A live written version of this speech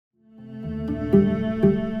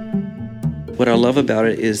What I love about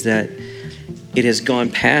it is that it has gone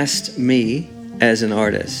past me as an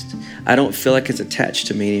artist. I don't feel like it's attached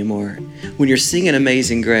to me anymore. When you're singing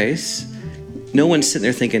Amazing Grace, no one's sitting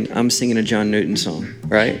there thinking, I'm singing a John Newton song,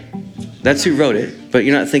 right? That's who wrote it. But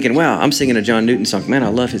you're not thinking, wow, I'm singing a John Newton song. Man, I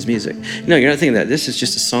love his music. No, you're not thinking that. This is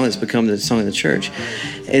just a song that's become the song of the church.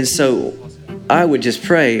 And so I would just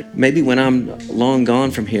pray, maybe when I'm long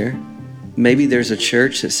gone from here, maybe there's a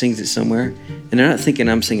church that sings it somewhere, and they're not thinking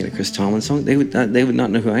I'm singing a Chris Tomlin song. They would not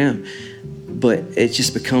know who I am. But it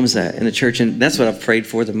just becomes that in the church. And that's what I've prayed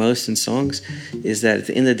for the most in songs, is that at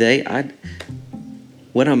the end of the day,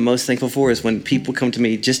 what I'm most thankful for is when people come to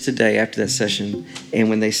me just today after that session, and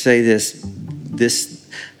when they say this,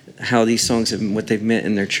 how these songs have what they've meant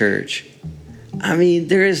in their church. I mean,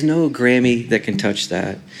 there is no Grammy that can touch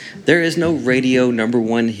that. There is no radio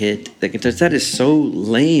 #1 hit that can touch that. Is so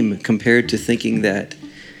lame compared to thinking that,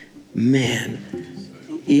 man,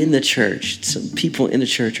 in the church, some people in the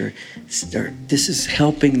church this is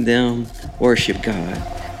helping them worship God.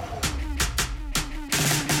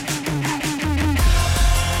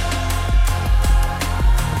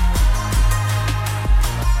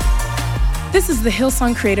 This is the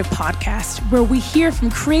Hillsong Creative Podcast, where we hear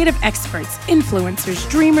from creative experts, influencers,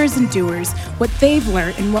 dreamers, and doers, what they've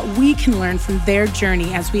learned and what we can learn from their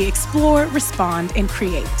journey as we explore, respond, and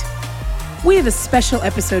create. We have a special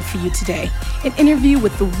episode for you today, an interview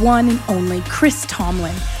with the one and only Chris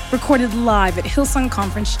Tomlin, recorded live at Hillsong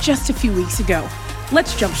Conference just a few weeks ago.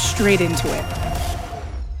 Let's jump straight into it.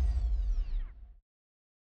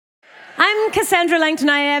 I'm Cassandra Langton.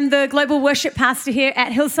 I am the Global Worship Pastor here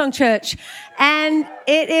at Hillsong Church. And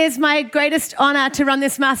it is my greatest honor to run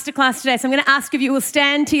this masterclass today. So I'm going to ask if you will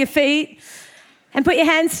stand to your feet and put your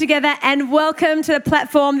hands together and welcome to the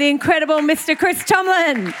platform the incredible Mr. Chris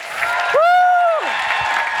Tomlin. Woo!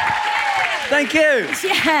 Thank you.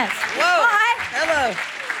 Yes. Whoa. Hi. Hello.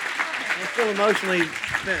 I'm still emotionally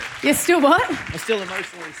spent. You're still what? I'm still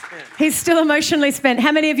emotionally spent. He's still emotionally spent.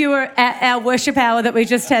 How many of you were at our worship hour that we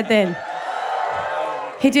just had then?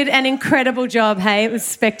 He did an incredible job, hey? It was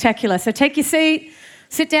spectacular. So take your seat,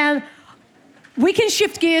 sit down. We can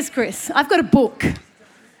shift gears, Chris. I've got a book.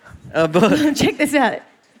 A book? Check this out.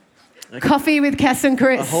 Coffee with Cass and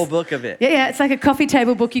Chris. A whole book of it? Yeah, it's like a coffee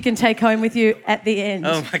table book you can take home with you at the end.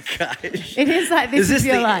 Oh my gosh. It is like this is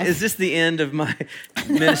your life. Is this the end of my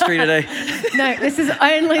ministry today? No, this is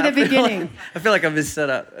only the beginning. I feel like I've been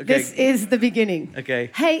set up. Okay. This is the beginning.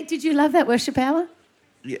 Okay. Hey, did you love that worship hour?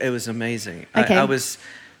 Yeah, it was amazing. Okay. I've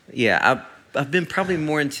been probably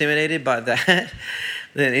more intimidated by that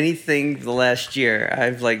than anything the last year.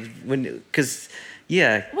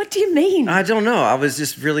 What do you mean? I don't know. I was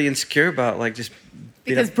just really insecure about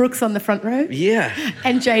Because Brooke's on the front row? Yeah.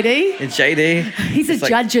 And JD? And JD. He's a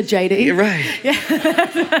judge at JD. You're right. Yeah.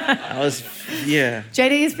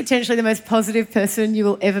 JD is potentially the most positive person you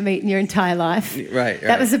will ever meet in your entire life. Right.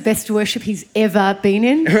 That was the best worship he's ever been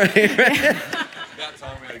in. Right. About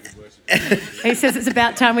time we had a good worship. He says it's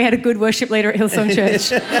about time we had a good worship leader at Hillsong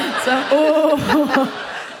Church.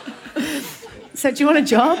 So do you want a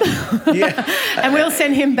job? Yeah. And we'll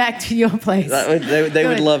send him back to your place. They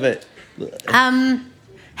would love it.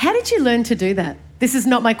 How did you learn to do that? This is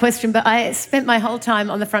not my question, but I spent my whole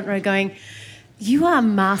time on the front row going, you are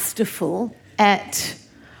masterful at,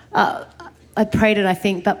 I prayed it, I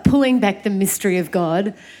think, but pulling back the mystery of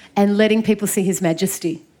God and letting people see his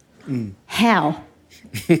majesty. How?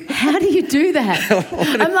 How do you do that?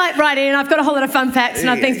 I'm like, right, Ian, I've got a whole lot of fun facts and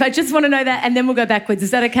other things, but I just want to know that, and then we'll go backwards.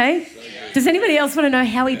 Is that okay? Does anybody else want to know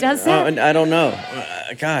how he does that? I don't know.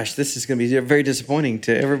 Gosh, this is going to be very disappointing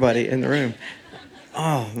to everybody in the room.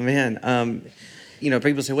 Oh, man.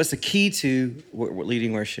 People say, what's the key to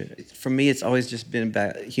leading worship? For me, it's always just been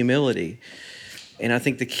about humility. And I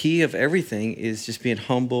think the key of everything is just being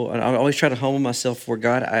humble. And I always try to humble myself before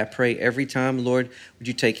God. I pray every time, Lord, would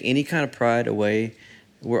you take any kind of pride away?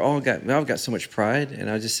 I've got so much pride. And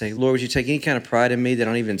I just say, Lord, would you take any kind of pride in me that I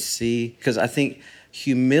don't even see? Because I think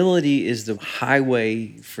humility is the highway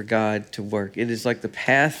for God to work. It is like the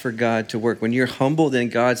path for God to work. When you're humble, then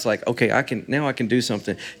God's like, okay, I can do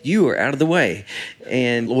something. You are out of the way.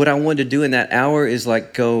 And what I wanted to do in that hour is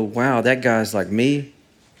go, wow, that guy's like me.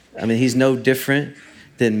 I mean, he's no different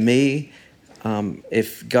than me.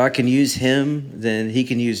 If God can use him, then he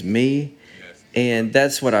can use me. And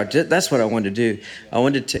that's what I wanted to do. I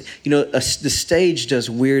wanted to, the stage does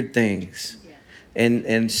weird things.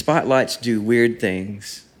 And spotlights do weird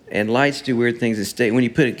things. And lights do weird things.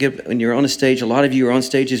 When you're on a stage, a lot of you are on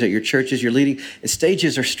stages at your churches. You're leading. And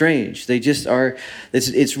stages are strange. They just are.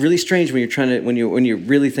 It's really strange when you're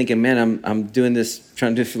really thinking, man, I'm doing this,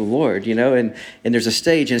 trying to do it for the Lord, And there's a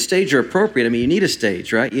stage, and stage are appropriate. I mean, you need a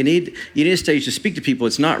stage, right? You need a stage to speak to people.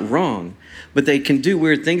 It's not wrong, but they can do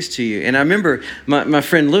weird things to you. And I remember my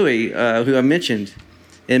friend Louis, who I mentioned,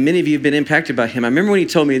 and many of you have been impacted by him. I remember when he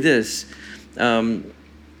told me this.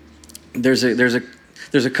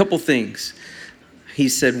 There's a couple things. He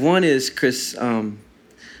said, one is, Chris,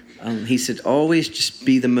 he said, always just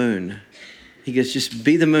be the moon. He goes, just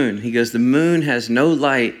be the moon. He goes, the moon has no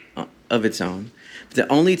light of its own. The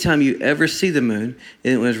only time you ever see the moon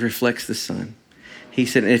is when it reflects the sun. He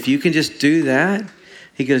said, and if you can just do that,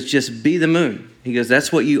 he goes, just be the moon. He goes,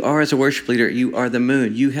 that's what you are as a worship leader. You are the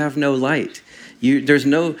moon. You have no light. There's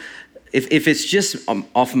no... If it's just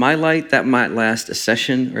off my light, that might last a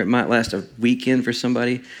session or it might last a weekend for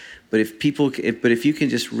somebody. But if you can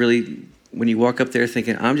just really, when you walk up there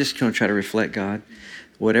thinking, I'm just going to try to reflect God,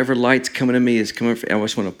 whatever light's coming to me is coming. I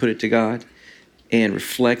just want to put it to God and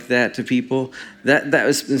reflect that to people. That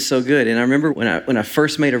was been so good. And I remember when I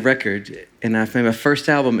first made a record and I made my first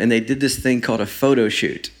album, and they did this thing called a photo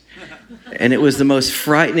shoot. And it was the most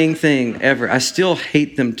frightening thing ever. I still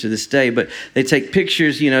hate them to this day, but they take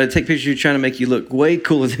pictures, you're trying to make you look way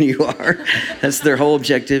cooler than you are. That's their whole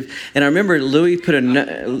objective. And I remember Louis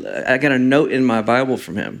I got a note in my Bible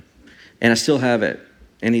from him, and I still have it.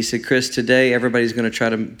 And he said, Chris, today everybody's going to try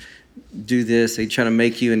to do this. They try to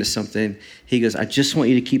make you into something. He goes, I just want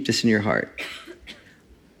you to keep this in your heart.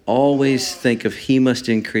 Always think of he must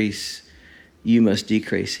increase, you must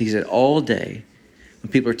decrease. He said, all day,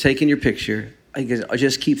 when people are taking your picture, I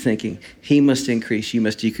just keep thinking, he must increase, you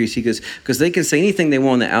must decrease. He goes, because they can say anything they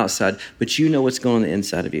want on the outside, but you know what's going on the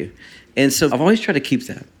inside of you. And so I've always tried to keep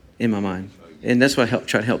that in my mind. And that's what I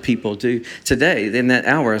try to help people do. Today, in that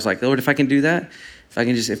hour, I was like, Lord, if I can do that,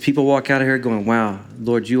 if people walk out of here going, wow,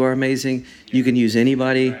 Lord, you are amazing. You can use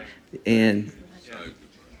anybody. And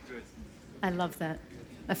I love that.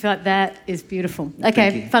 I feel like that is beautiful.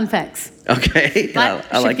 Okay, fun facts. Okay,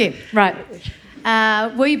 I like it. Right.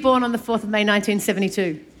 Were you born on the 4th of May,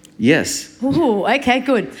 1972? Yes. Ooh, okay,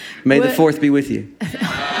 good. May the 4th be with you. All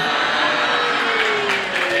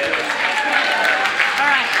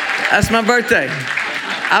right. That's my birthday.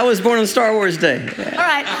 I was born on Star Wars Day.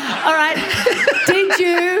 All right. Did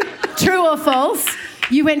you, true or false,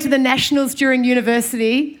 you went to the Nationals during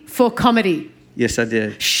university for comedy? Yes, I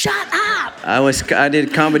did. Shut up! I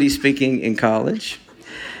did comedy speaking in college.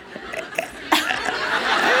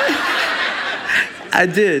 I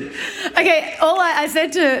did. Okay, I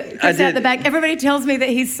said to Chris out the back, everybody tells me that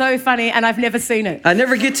he's so funny and I've never seen it. I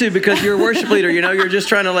never get to because you're a worship leader, you're just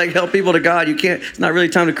trying to help people to God. You can't, it's not really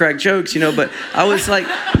time to crack jokes, but I was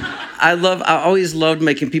I always loved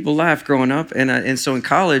making people laugh growing up. And so in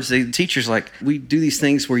college, the teachers we do these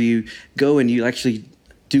things where you go and you actually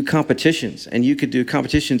do competitions, and you could do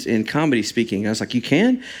competitions in comedy speaking. I was like, you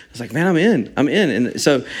can? I was like, man, I'm in. And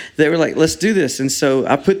so they were like, let's do this. And so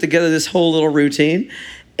I put together this whole little routine,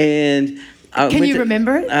 and can you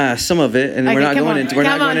remember it? Some of it, and we're not going into it.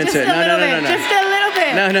 Just a little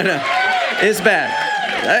bit. No. It's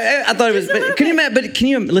bad. I thought it was. Can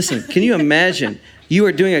you imagine? You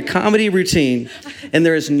are doing a comedy routine, and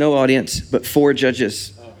there is no audience but 4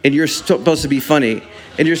 judges, and you're supposed to be funny.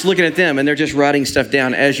 And you're just looking at them, and they're just writing stuff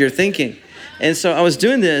down as you're thinking. And so I was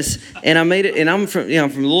doing this, and I made it. And I'm from a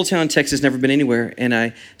little town in Texas, never been anywhere. And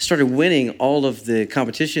I started winning all of the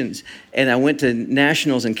competitions. And I went to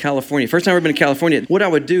nationals in California. First time I've ever been to California. What I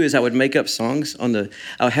would do is I would make up songs I would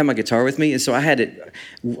have my guitar with me, and so I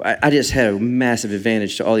just had a massive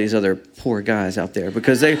advantage to all these other poor guys out there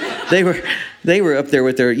because they were up there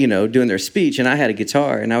with their doing their speech, and I had a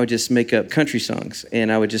guitar, and I would just make up country songs,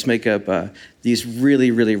 and I would just make up these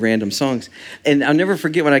really, really random songs. And I'll never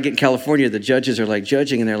forget when I get in California, the judges are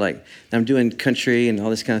judging, and they're like, I'm doing country and all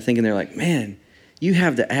this kind of thing, and they're like, man, you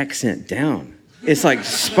have the accent down. It's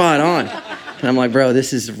spot on. And I'm like, bro,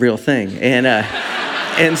 this is a real thing. And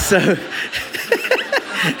so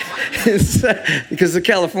because the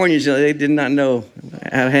Californians, they did not know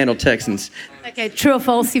how to handle Texans. Okay, true or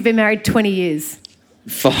false, you've been married 20 years?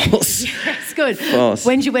 False. That's good. False.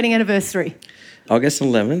 When's your wedding anniversary? August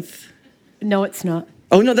 11th. No, it's not.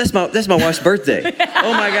 Oh, no, that's my wife's birthday.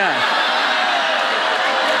 Oh, my God.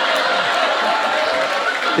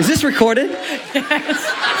 Is this recorded?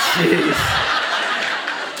 Jeez.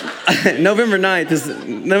 November 9th is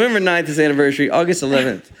the anniversary. August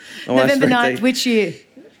 11th. November 9th, which year?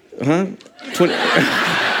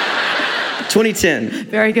 2010.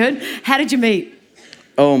 Very good. How did you meet?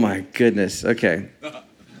 Oh, my goodness. Okay.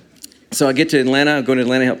 So I get to Atlanta. I go to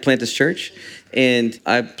Atlanta to help plant this church. And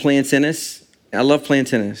I play tennis. I love playing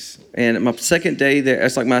tennis. And my second day there,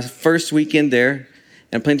 it's like my first weekend there.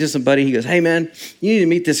 And I'm playing tennis with somebody. He goes, hey, man, you need to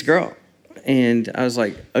meet this girl. And I was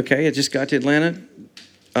like, okay, I just got to Atlanta.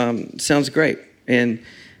 Sounds great. And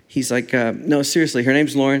he's like, no, seriously, her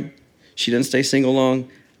name's Lauren. She doesn't stay single long.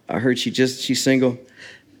 I heard she's single.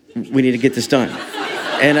 We need to get this done.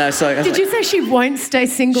 And so Did you say she won't stay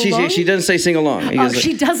single long? She doesn't stay single long.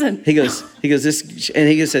 She doesn't. He goes this, and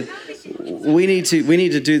he said, we need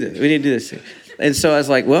to do this. We need to do this. And so I was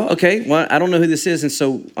like, well, okay, well, I don't know who this is. And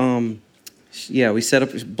so, we set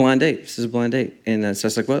up a blind date. This is a blind date. And so I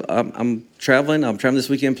was like, well, I'm traveling this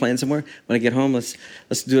weekend, playing somewhere. When I get home,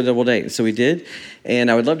 let's do a double date. And so we did.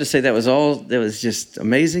 And I would love to say that was just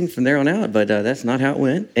amazing from there on out, but that's not how it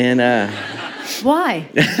went. And why?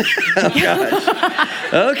 Oh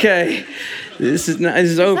gosh. Okay. This is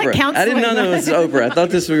Oprah. I didn't know this was Oprah. I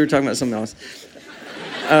thought we were talking about something else.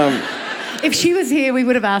 If she was here, we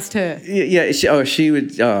would have asked her. Yeah. She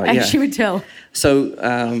would. And she would tell.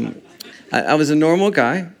 So I was a normal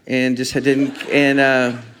guy and just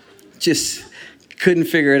just couldn't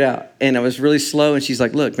figure it out. And I was really slow. And she's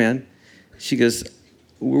like, "Look, man," she goes,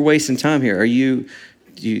 "we're wasting time here. Do you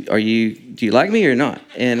like me or not?"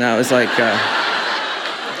 And I was like,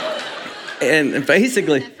 and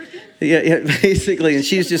basically. Yeah, basically, and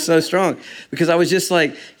she's just so strong because I was just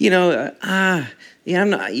like, I'm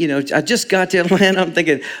not, I just got to Atlanta. I'm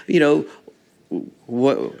thinking, who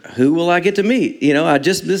will I get to meet?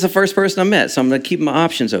 This is the first person I met, so I'm gonna keep my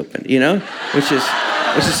options open, which is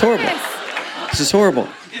horrible. This is horrible.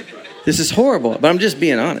 This is horrible. But I'm just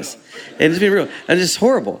being honest and just being real. And it's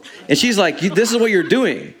horrible. And she's like, this is what you're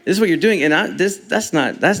doing. This is what you're doing, and that's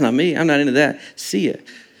not me. I'm not into that. See ya.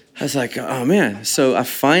 I was like, oh man. So I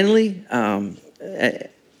finally,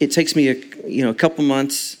 it takes me a couple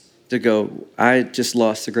months to go, I just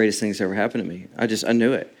lost the greatest thing that's ever happened to me. I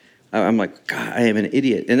knew it. I'm like, God, I am an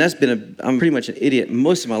idiot. And I'm pretty much an idiot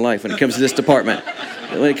most of my life when it comes to this department.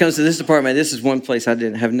 When it comes to this department, this is one place I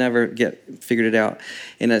have never figured it out.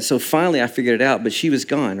 And so finally I figured it out, but she was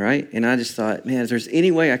gone, right? And I just thought, man, if there's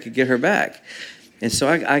any way I could get her back. And so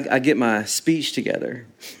I get my speech together.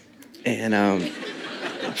 And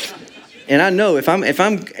I know if I'm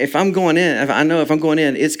going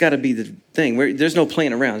in, it's got to be the thing where there's no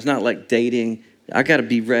playing around. It's not like dating. I got to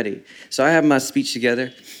be ready. So I have my speech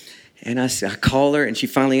together, and I call her, and she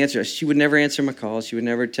finally answered. She would never answer my calls. She would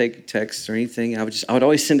never take texts or anything. I would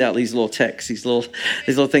always send out these little texts, these little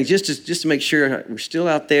things, just to make sure we're still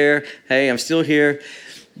out there. Hey, I'm still here.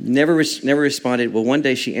 Never responded. Well, one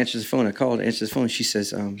day she answers the phone. I called, answers the phone. She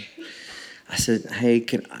says, I said, hey,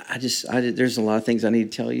 there's a lot of things I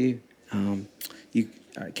need to tell you.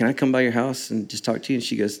 Can I come by your house and just talk to you? And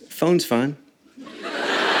she goes, phone's fine.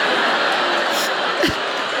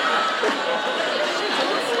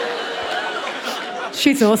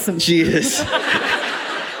 She's awesome. She is.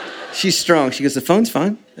 She's strong. She goes, the phone's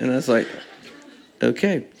fine. And I was like,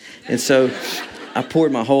 okay. And so I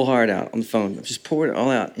poured my whole heart out on the phone. I just poured it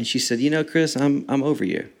all out. And she said, Chris, I'm over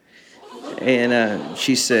you. And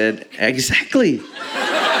she said, exactly.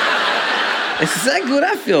 That's exactly what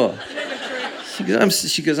I feel. She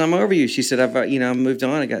goes, I'm over you. She said, I've moved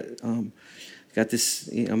on. I got this.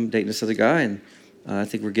 I'm dating this other guy, and I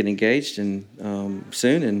think we're getting engaged and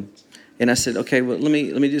soon. And I said, okay, well, let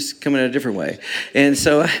me just come in a different way. And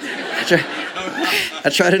so I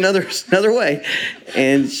tried another way,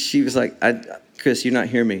 and she was like, Chris, you're not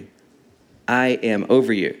hearing me. I am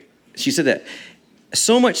over you. She said that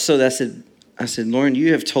so much so that I said, Lauren,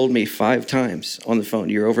 you have told me 5 times on the phone,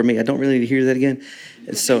 you're over me. I don't really need to hear that again.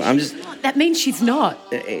 And so I'm just... That means she's not.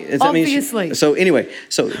 Obviously. So anyway,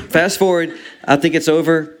 fast forward, I think it's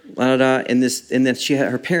over, and then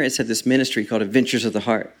her parents had this ministry called Adventures of the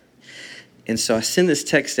Heart. And so I send this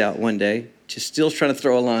text out one day, just still trying to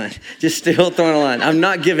throw a line. Just still throwing a line. I'm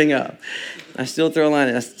not giving up. I still throw a line.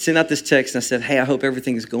 And I send out this text, and I said, hey, I hope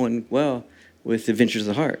everything is going well with Adventures of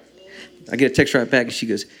the Heart. I get a text right back, and she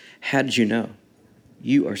goes, how did you know?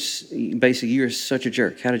 You are such a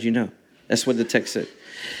jerk. How did you know? That's what the text said.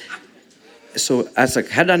 So I was like,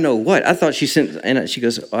 how did I know what? I thought she sent, and she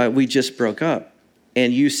goes, we just broke up.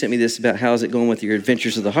 And you sent me this about how's it going with your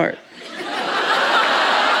Adventures of the Heart.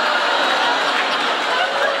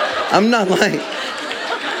 I'm not lying.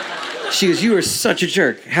 She goes, you are such a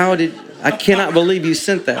jerk. I cannot believe you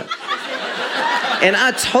sent that. And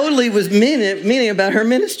I totally was meaning about her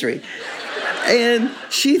ministry. And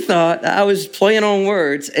she thought I was playing on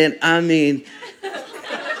words, so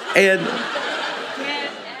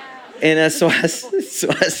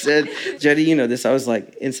I said, Jody, you know this. I was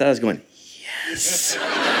like, inside I was going, yes.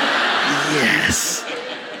 Yes.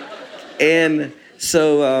 And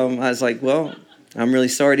so I was like, well, I'm really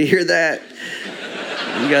sorry to hear that.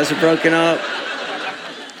 You guys are broken up.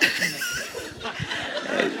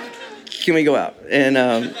 Can we go out? And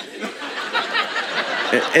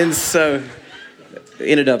so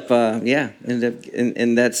ended up,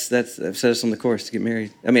 and that's set us on the course to get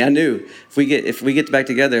married. I mean, I knew if we get back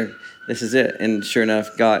together, this is it. And sure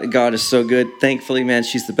enough, God is so good. Thankfully, man,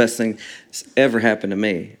 she's the best thing that's ever happened to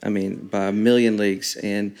me. I mean, by a million leagues.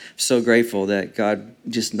 And so grateful that God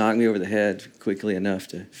just knocked me over the head quickly enough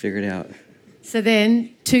to figure it out. So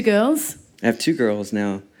then, 2 girls. I have 2 girls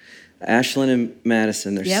now, Ashlyn and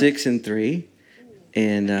Madison. They're 6 and 3,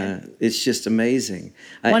 and it's just amazing.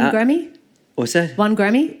 One Grammy? What's that? 1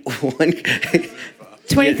 Grammy?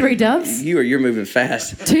 23 Doves? You're moving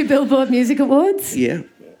fast. 2 Billboard Music Awards? Yeah.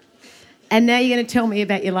 And now you're going to tell me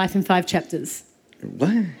about your life in 5 chapters.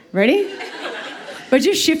 What? Ready? We're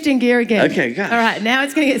just shifting gear again. Okay, gosh. All right, now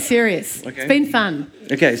it's going to get serious. Okay. It's been fun.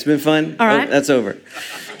 Okay, it's been fun. All right. Oh, that's over.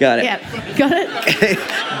 Got it. Yeah, got it? Okay,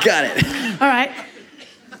 got it. All right.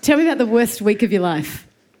 Tell me about the worst week of your life.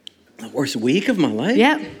 The worst week of my life?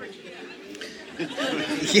 Yeah.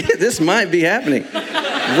 Yeah, this might be happening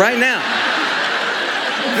right now.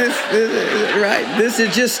 This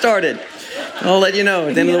has just started. I'll let you know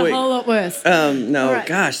at the end of the week. A whole lot worse. No, right.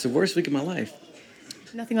 Gosh, the worst week of my life.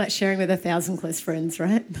 Nothing like sharing with 1,000 close friends,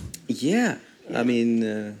 right? Yeah, I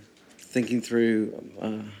mean, thinking through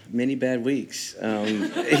many bad weeks.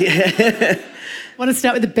 Want to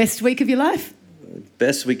start with the best week of your life?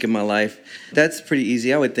 Best week of my life. That's pretty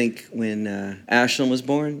easy. I would think when Ashlyn was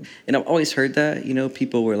born. And I've always heard that,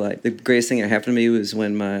 people were like, the greatest thing that happened to me was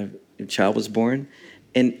when my child was born.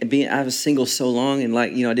 And I was single so long and I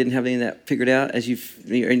didn't have any of that figured out as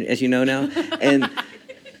you know now. And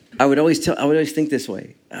I would always think this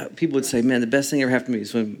way. People would say, man, the best thing ever happened to me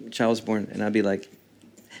is when a child was born. And I'd be like,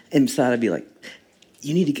 inside I'd be like,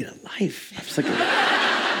 you need to get a life. I was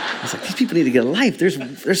like, these people need to get a life.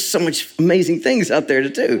 There's so much amazing things out there to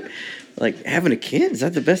do. Like having a kid, is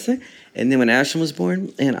that the best thing? And then when Ashlyn was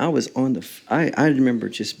born, and I was I remember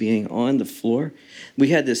just being on the floor. We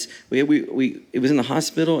had this, it was in the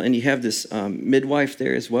hospital, and you have this midwife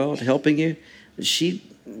there as well helping you. She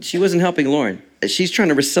wasn't helping Lauren. She's trying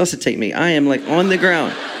to resuscitate me. I am like on the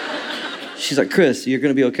ground. She's like, Chris, you're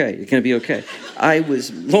going to be okay. You're going to be okay.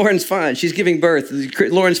 Lauren's fine. She's giving birth.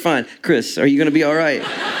 Lauren's fine. Chris, are you going to be all right?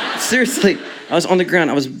 Seriously, I was on the ground.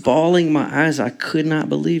 I was bawling my eyes. I could not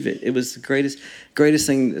believe it. It was the greatest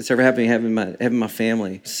thing that's ever happened, having my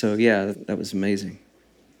family. So yeah, that was amazing.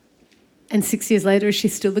 And 6 years later, is she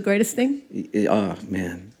still the greatest thing? Oh,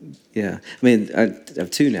 man. Yeah. I mean, I have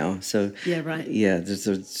 2 now. So yeah, right. Yeah,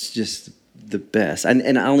 it's just the best.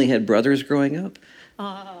 And I only had brothers growing up.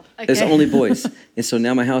 Oh, okay. There's only boys. And so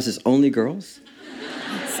now my house is only girls.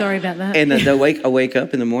 Sorry about that. And I wake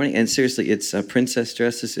up in the morning, and seriously, it's princess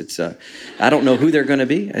dresses. It's I don't know who they're going to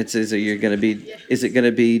be. Is it going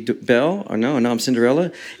to be Belle or no? No, I'm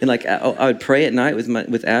Cinderella. And I would pray at night with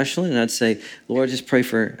Ashlyn, and I'd say, Lord, I just pray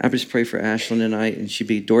for Ashlyn tonight, and she'd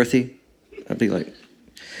be Dorothy. I'd be like,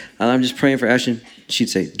 I'm just praying for Ashlyn. She'd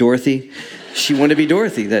say Dorothy. She wanted to be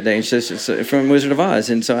Dorothy that day, and she says, from Wizard of Oz.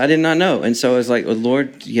 And so I did not know, and so I was like, oh,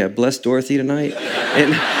 Lord, yeah, bless Dorothy tonight,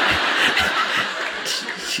 and.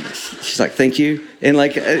 She's like, thank you. And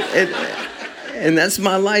and that's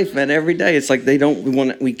my life, man. Every day, it's like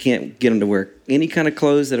we can't get them to wear any kind of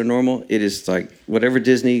clothes that are normal. It is like whatever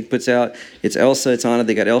Disney puts out. It's Elsa, it's Anna.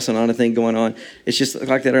 They got Elsa and Anna thing going on. It's just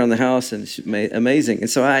like that around the house, and it's amazing. And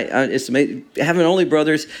so it's amazing. Having only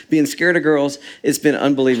brothers, being scared of girls, it's been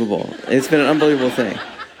unbelievable. It's been an unbelievable thing.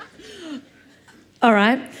 All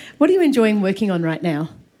right. What are you enjoying working on right now?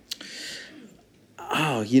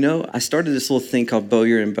 Oh, I started this little thing called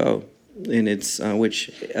Bowyer and Bow. And it's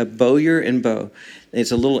Bowyer and Bow.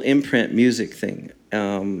 It's a little imprint music thing.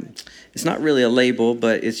 It's not really a label,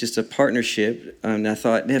 but it's just a partnership. And I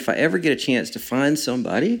thought, man, if I ever get a chance to find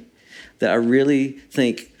somebody that I really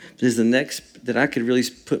think is the next that I could really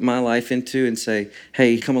put my life into and say,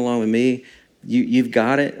 hey, come along with me. You've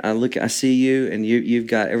got it. I see you, and you've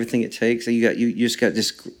got everything it takes. You just got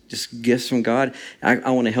just gifts from God.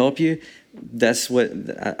 I want to help you. That's what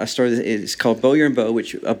I started. It's called Bowyer and Bow,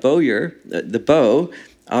 which a bowyer, the bow,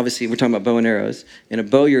 obviously we're talking about bow and arrows, and a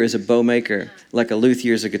bowyer is a bow maker, like a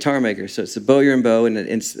luthier is a guitar maker. So it's the Bowyer and Bow, and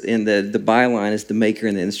the byline is the maker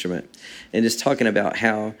and the instrument. And just talking about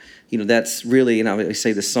how, that's really, and I would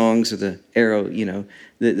say the songs of the arrow,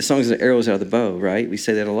 the songs of the arrows out of the bow, right? We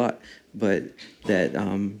say that a lot, but that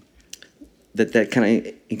kind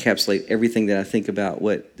of encapsulate everything that I think about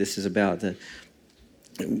what this is about.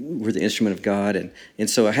 we're the instrument of God, and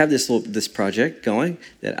so I have this project going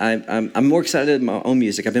that I'm more excited than my own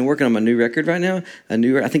music. I've been working on my new record right now.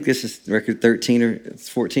 I think this is record 13 or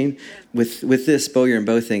 14. With this Bowyer and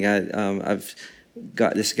Bow thing, I've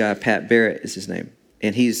got this guy, Pat Barrett is his name,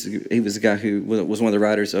 and he was the guy who was one of the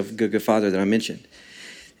writers of Good Good Father that I mentioned.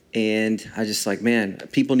 And I just like, man,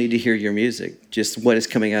 people need to hear your music, just what is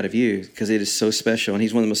coming out of you, because it is so special. And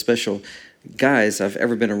he's one of the most special guys I've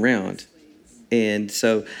ever been around. And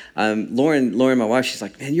so Lauren, my wife, she's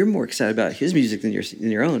like, man, you're more excited about his music than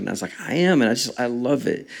your own. And I was like, I am, and I love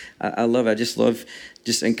it. I love it. I just love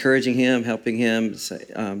just encouraging him, helping him,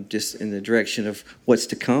 just in the direction of what's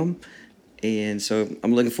to come. And so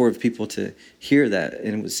I'm looking forward for people to hear that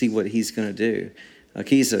and see what he's going to do.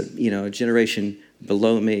 He's a generation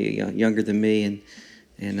below me, younger than me,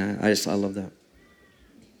 and I love that.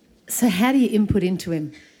 So how do you input into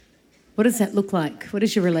him? What does that look like? What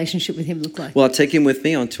does your relationship with him look like? Well, I take him with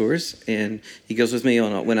me on tours, and he goes with me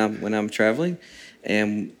when I'm traveling,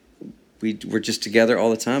 and we're just together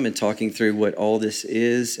all the time and talking through what all this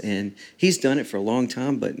is. And he's done it for a long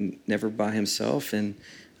time, but never by himself. And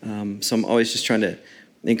so I'm always just trying to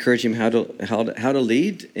encourage him how to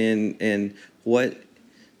lead and what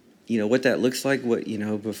that looks like,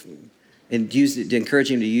 and to encourage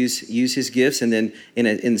him to use his gifts. And then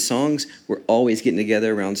in songs, we're always getting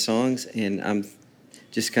together around songs, and I'm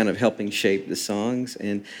just kind of helping shape the songs.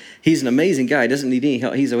 And he's an amazing guy. He doesn't need any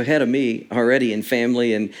help. He's ahead of me already in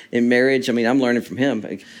family and in marriage. I mean, I'm learning from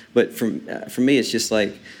him. But for me, it's just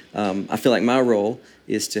like I feel like my role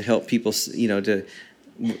is to help people, to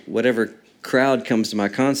whatever crowd comes to my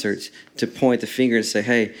concerts, to point the finger and say,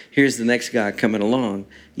 hey, here's the next guy coming along.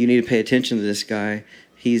 You need to pay attention to this guy.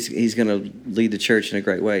 He's going to lead the church in a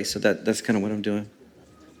great way. So that's kind of what I'm doing.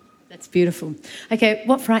 That's beautiful. Okay,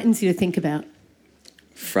 what frightens you to think about?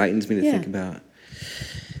 Frightens me to think about?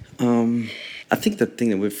 I think the thing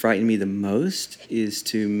that would frighten me the most is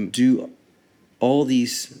to do all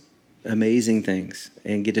these amazing things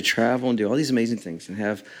and get to travel and do all these amazing things and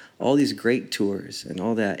have all these great tours and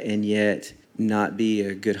all that, and yet not be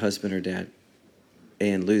a good husband or dad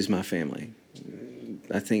and lose my family.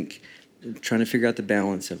 I think trying to figure out the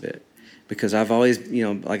balance of it, because I've always,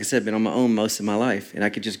 like I said, been on my own most of my life, and I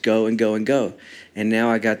could just go and go and go. And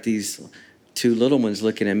now I got these two little ones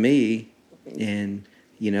looking at me, and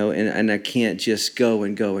I can't just go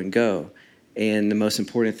and go and go. And the most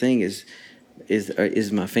important thing is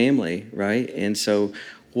my family, right? And so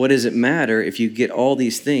what does it matter if you get all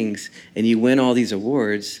these things and you win all these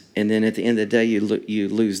awards, and then at the end of the day you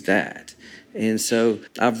lose that? And so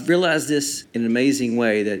I've realized this in an amazing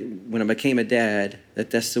way, that when I became a dad,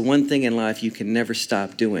 that's the one thing in life you can never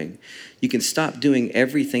stop doing. You can stop doing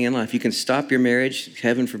everything in life. You can stop your marriage.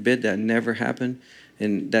 Heaven forbid that never happen.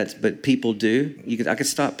 But people do. I could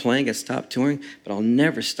stop playing, I could stop touring, but I'll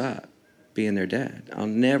never stop being their dad. I'll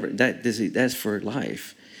never. That's for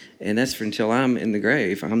life, and that's for until I'm in the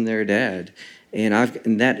grave. I'm their dad, and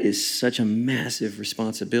that is such a massive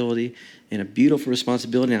responsibility and a beautiful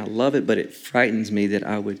responsibility, and I love it. But it frightens me that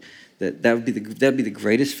that'd be the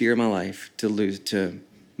greatest fear of my life, to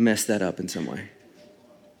mess that up in some way.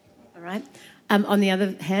 All right. On the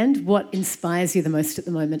other hand, what inspires you the most at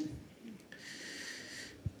the moment?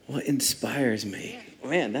 What inspires me?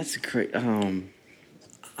 Man, that's great.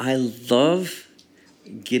 I love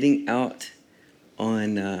getting out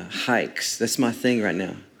on hikes. That's my thing right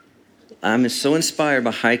now. I'm so inspired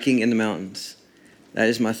by hiking in the mountains. That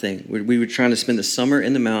is my thing. We were trying to spend the summer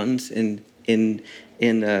in the mountains in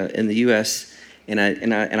the U.S. and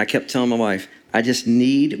I kept telling my wife, I just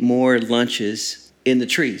need more lunches in the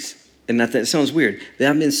trees. And that sounds weird, but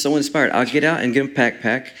I've been so inspired. I'll get out and get a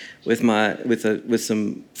backpack with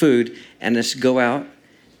some food, and just go out,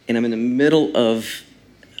 and I'm in the middle of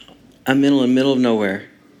nowhere,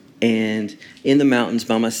 and in the mountains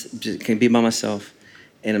can be by myself,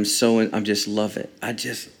 and I just love it. I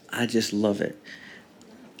just love it.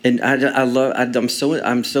 And I don't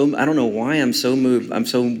know why I'm so moved. I'm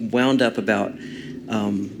so wound up about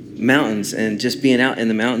mountains and just being out in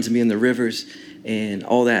the mountains and being in the rivers and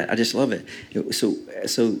all that. I just love it.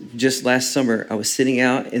 So just last summer, I was sitting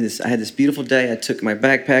out I had this beautiful day. I took my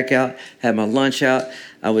backpack out, had my lunch out.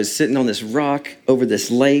 I was sitting on this rock over this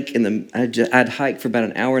lake, and I'd hiked for about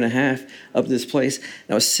an hour and a half up to this place. And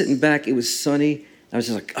I was sitting back. It was sunny. I was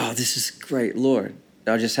just like, oh, this is great, Lord.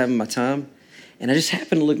 I was just having my time. And I just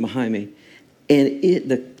happened to look behind me, and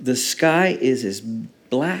the sky is as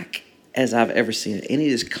black as I've ever seen it, and it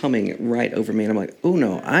is coming right over me. And I'm like, oh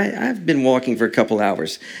no, I've been walking for a couple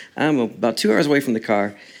hours. I'm about 2 hours away from the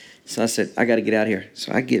car, so I said, I got to get out of here.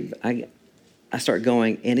 So I start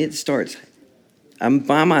going, and it starts. I'm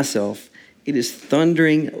by myself. It is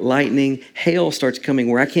thundering, lightning, hail starts coming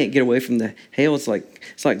where I can't get away from the hail. It's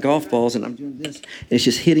like golf balls, and I'm doing this. And it's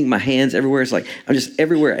just hitting my hands everywhere. It's like I'm just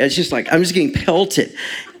everywhere. It's just like I'm just getting pelted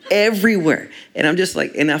everywhere. And I'm just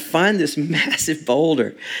like, and I find this massive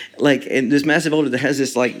boulder, and this massive boulder that has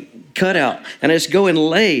this like cutout, and I just go and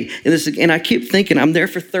lay in this, and I keep thinking I'm there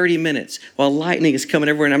for 30 minutes while lightning is coming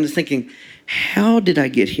everywhere, and I'm just thinking, how did I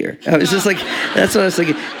get here? I was just like, that's what I was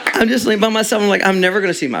thinking. I'm just laying by myself. I'm like, I'm never going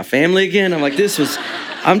to see my family again. I'm like,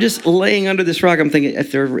 I'm just laying under this rock. I'm thinking,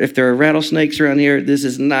 if there are rattlesnakes around here, this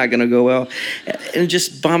is not going to go well. And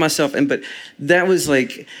just by myself. But that was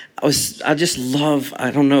like, I just love,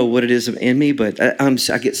 I don't know what it is in me, but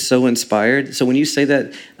I get so inspired. So when you say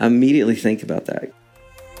that, I immediately think about that.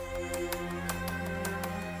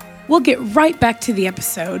 We'll get right back to the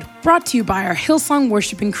episode, brought to you by our Hillsong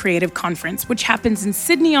Worship and Creative Conference, which happens in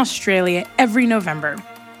Sydney, Australia every November.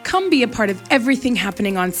 Come be a part of everything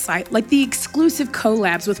happening on site, like the exclusive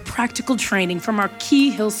collabs with practical training from our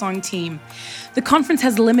key Hillsong team. The conference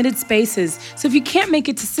has limited spaces, so if you can't make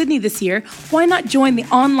it to Sydney this year, why not join the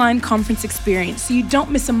online conference experience so you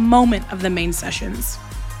don't miss a moment of the main sessions?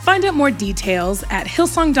 Find out more details at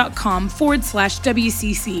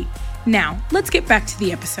hillsong.com/WCC. Now, let's get back to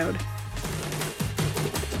the episode.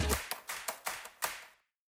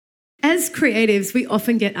 As creatives, we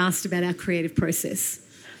often get asked about our creative process.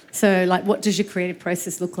 So, like, what does your creative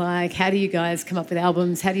process look like? How do you guys come up with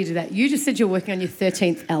albums? How do you do that? You just said you're working on your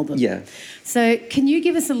 13th album. Yeah. So, can you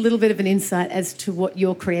give us a little bit of an insight as to what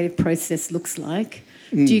your creative process looks like?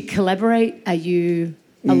 Do you collaborate? Are you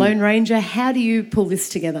a lone ranger? How do you pull this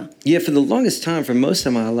together? Yeah, for the longest time, for most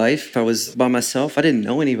of my life, I was by myself. I didn't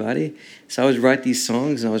know anybody. So I would write these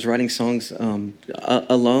songs, and I was writing songs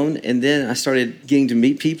alone. And then I started getting to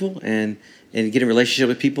meet people and get a relationship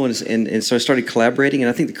with people. And so I started collaborating. And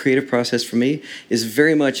I think the creative process for me is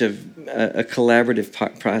very much a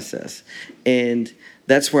collaborative process. And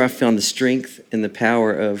that's where I found the strength and the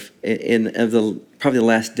power of probably the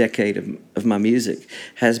last decade of my music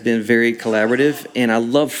has been very collaborative. And I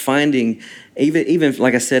love finding, even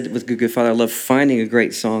like I said with Good Good Father, I love finding a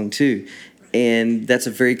great song too. And that's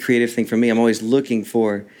a very creative thing for me. I'm always looking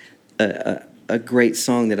for a great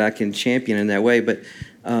song that I can champion in that way. But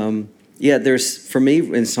for me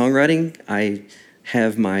in songwriting, I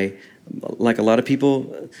have like a lot of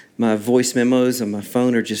people, my voice memos on my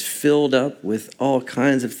phone are just filled up with all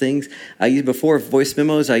kinds of things. Before voice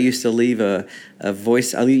memos, I used to leave a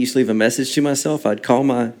message to myself. I'd call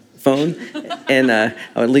my phone and I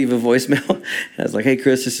would leave a voicemail. I was like, "Hey,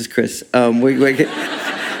 Chris, this is Chris. And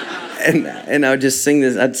I would just sing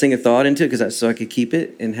this. I'd sing a thought into it so I could keep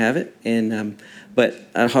it and have it. But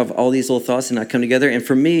I have all these little thoughts and I come together. And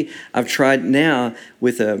for me, I've tried now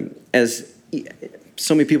as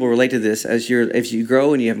so many people relate to this as you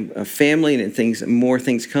grow and you have a family and more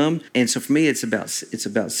things come. And so for me, it's about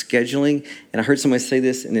scheduling. And I heard somebody say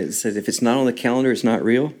this, and it said, if it's not on the calendar, it's not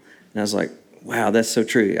real. And I was like, wow, that's so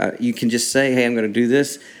true. You can just say, hey, I'm going to do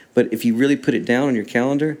this. But if you really put it down on your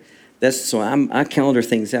calendar, I calendar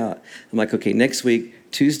things out. I'm like, okay, next week,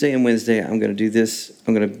 Tuesday and Wednesday, I'm going to do this.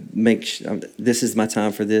 I'm going to make sure this is my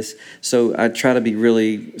time for this. So I try to be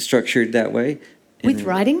really structured that way. With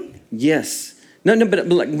writing? Yes. No, but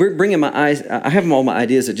like we're bringing my eyes. I have all my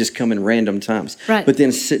ideas that just come in random times. Right. But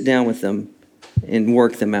then sit down with them and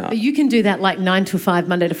work them out. You can do that like 9 to 5,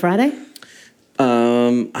 Monday to Friday?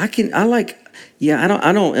 I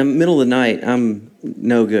don't, in the middle of the night, I'm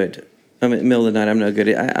no good. I'm in the middle of the night, I'm no good.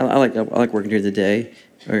 I like working during the day.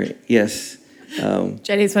 Or, yes.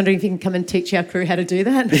 JD's wondering if you can come and teach our crew how to do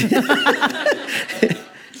that.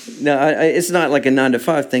 No, it's not like a 9 to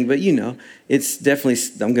 5 thing, but it's definitely.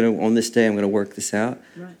 On this day, I'm gonna work this out.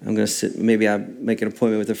 Right. I'm gonna sit. Maybe I make an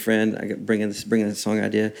appointment with a friend. I bring in a song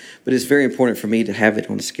idea. But it's very important for me to have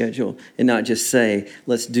it on the schedule and not just say,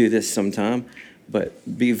 "Let's do this sometime,"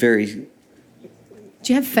 but be very.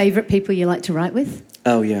 Do you have favorite people you like to write with?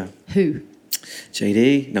 Oh yeah. Who?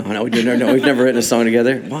 JD. No, we've never written a song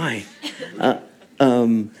together. Why?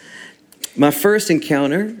 My first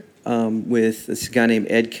encounter. With this guy named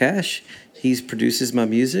Ed Cash. He produces my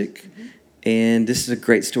music, and this is a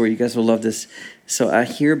great story. You guys will love this. So I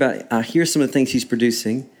hear some of the things he's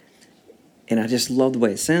producing, and I just love the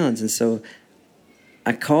way it sounds. And so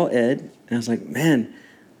I call Ed, and I was like, man,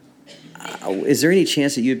 is there any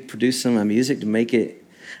chance that you'd produce some of my music to make it,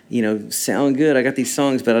 sound good? I got these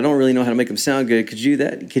songs, but I don't really know how to make them sound good. Could you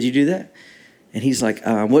do that? And he's like,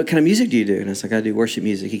 what kind of music do you do? And I was like, I do worship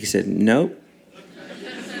music. He said, nope.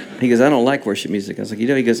 He goes, I don't like worship music. I was like, he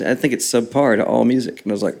goes, I think it's subpar to all music.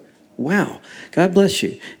 And I was like, wow, God bless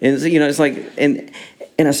you. And it's like, and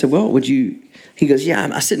And I said, well, would you, he goes, yeah,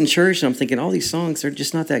 I sit in church and I'm thinking all these songs, they're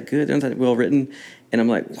just not that good. They're not that well written. And I'm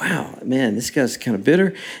like, wow, man, this guy's kind of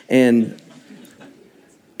bitter. And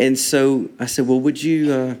so I said, well, would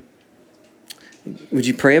you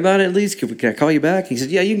pray about it at least? Can I call you back? He said,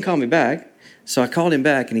 yeah, you can call me back. So I called him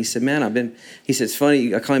back and he said, man, he said, it's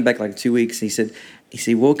funny. I called him back like 2 weeks. And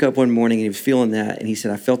he woke up one morning and he was feeling that. And he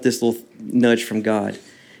said, I felt this little nudge from God.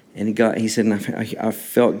 And he said, and I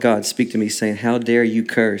felt God speak to me saying, how dare you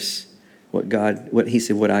curse what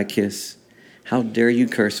I kiss? How dare you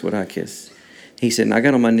curse what I kiss? He said, and I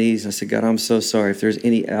got on my knees and I said, God, I'm so sorry. If there's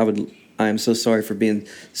any, I am so sorry for being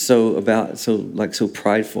so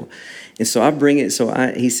prideful. And so I bring it. So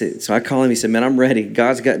I call him. He said, man, I'm ready.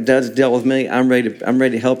 God's dealt with me. I'm ready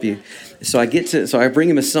to help you. So I bring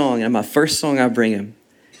him a song, and my first song I bring him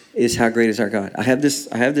is How Great Is Our God. I have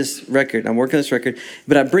this record. I'm working on this record,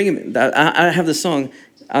 but I bring him. I have the song.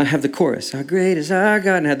 I have the chorus. How great is our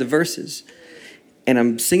God, and I have the verses, and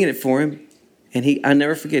I'm singing it for him. And I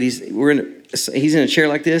never forget. He's in a chair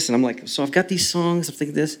like this, and I'm like, so I've got these songs. I'm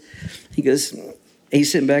thinking this. He goes,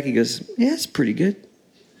 he's sitting back. He goes, yeah, it's pretty good.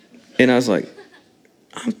 And I was like,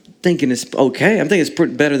 I'm thinking it's okay. I'm thinking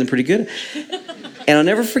it's better than pretty good. And I'll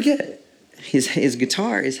never forget. His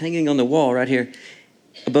guitar is hanging on the wall right here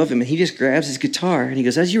above him, and he just grabs his guitar and he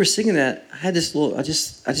goes, as you were singing that, I had this I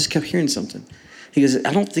just kept hearing something. He goes,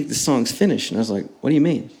 I don't think the song's finished. And I was like, what do you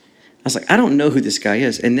mean? I was like, I don't know who this guy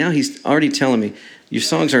is. And now he's already telling me, your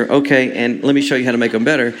songs are okay, and let me show you how to make them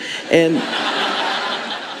better. And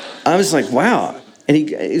I was like, wow. And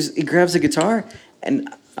he grabs the guitar, and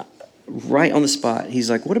right on the spot, he's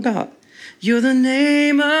like, what about, you're the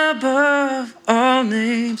name above all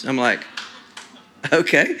names? I'm like,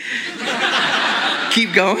 okay.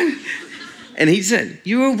 Keep going. And he said,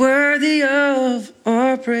 you are worthy of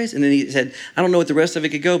our praise. And then he said, I don't know what the rest of it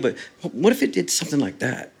could go, but what if it did something like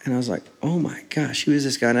that? And I was like, oh my gosh, who is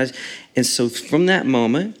this guy? And so from that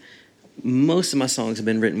moment, most of my songs have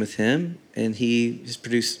been written with him, and he has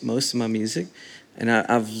produced most of my music. And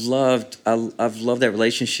I've loved that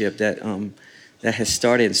relationship that has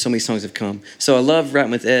started, and so many songs have come. So I love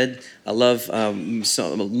writing with Ed. I love a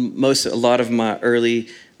lot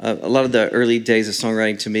of the early days of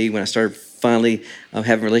songwriting to me when I started finally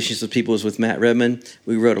having relationships with people was with Matt Redman.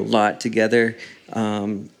 We wrote a lot together,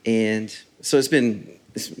 and so it's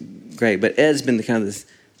great. But Ed's been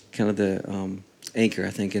the anchor, I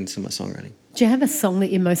think, in some of my songwriting. Do you have a song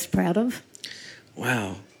that you're most proud of?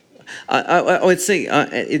 Wow. I would say,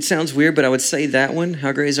 it sounds weird, but I would say that one,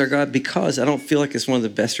 How Great Is Our God, because I don't feel like it's one of the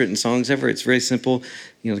best written songs ever. It's very simple.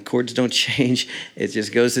 The chords don't change. It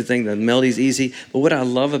just goes to the thing. The melody's easy. But what I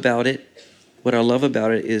love about it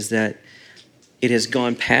is that it has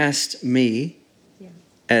gone past me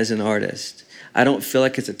as an artist. I don't feel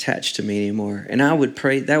like it's attached to me anymore. And I would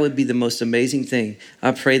pray, that would be the most amazing thing.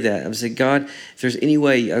 I pray that. I would say, God, if there's any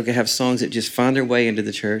way I could have songs that just find their way into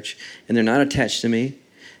the church and they're not attached to me,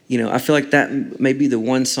 I feel like that may be the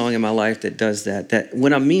one song in my life that does that. That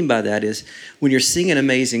what I mean by that is when you're singing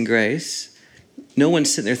Amazing Grace, no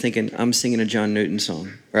one's sitting there thinking, I'm singing a John Newton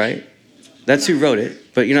song, right? That's who wrote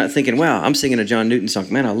it. But you're not thinking, wow, I'm singing a John Newton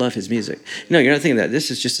song. Man, I love his music. No, you're not thinking that.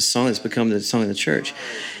 This is just a song that's become the song of the church.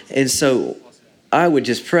 And so I would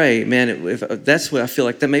just pray, man, if that's what I feel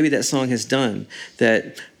like that maybe that song has done,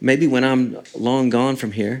 that maybe when I'm long gone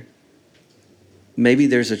from here, maybe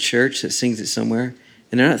there's a church that sings it somewhere.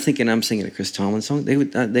 And they're not thinking I'm singing a Chris Tomlin song. They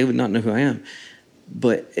would not know who I am.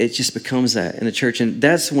 But it just becomes that in the church. And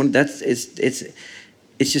it's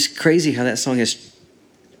just crazy how that song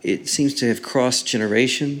it seems to have crossed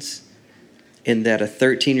generations, and that a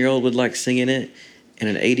 13-year-old would like singing it and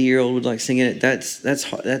an 80-year-old would like singing it.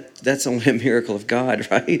 That's only a miracle of God,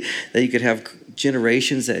 right? That you could have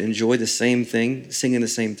generations that enjoy the same thing, singing the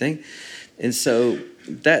same thing. And so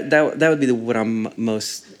that would be what I'm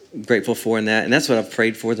most grateful for in that. And that's what I've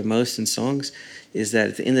prayed for the most in songs, is that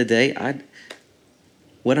at the end of the day,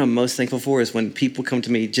 what I'm most thankful for is when people come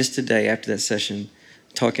to me just today after that session,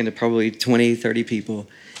 talking to probably 20, 30 people,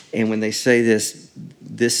 and when they say this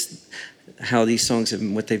how these songs have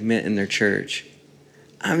what they've meant in their church.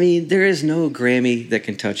 I mean, there is no Grammy that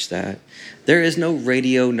can touch that. There is no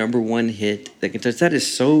radio #1 hit that can touch that.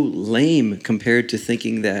 Is so lame compared to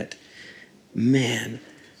thinking that, man,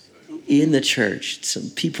 in the church, some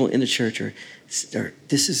people in the church are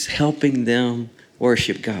this is helping them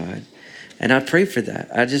worship God. And I pray for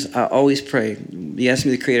that. I always pray. You ask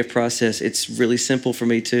me the creative process. It's really simple for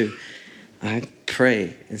me too. I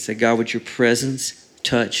pray and say, God, would your presence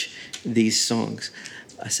touch these songs?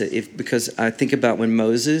 I said, because I think about when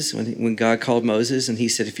God called Moses and he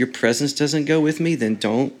said, if your presence doesn't go with me, then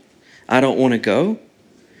I don't want to go.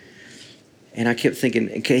 And I kept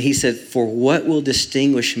thinking, okay, he said, for what will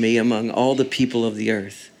distinguish me among all the people of the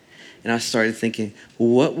earth? And I started thinking,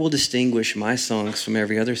 what will distinguish my songs from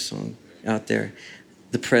every other song out there?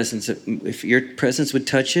 The presence. If your presence would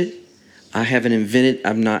touch it, I've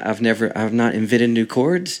not invented new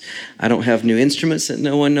chords. I don't have new instruments that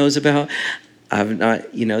no one knows about. I've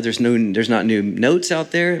not, there's not new notes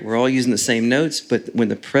out there. We're all using the same notes, but when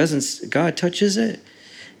the presence of God touches it,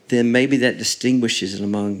 then maybe that distinguishes it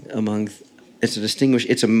among. It's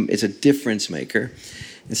a difference maker.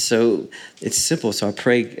 And so it's simple. So I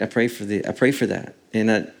pray for that.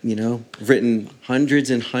 And I've written hundreds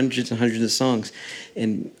and hundreds and hundreds of songs,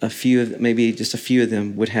 and maybe just a few of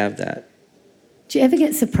them would have that. Do you ever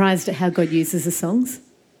get surprised at how God uses the songs?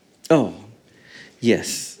 Oh,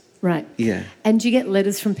 yes. Right. Yeah. And do you get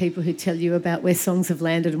letters from people who tell you about where songs have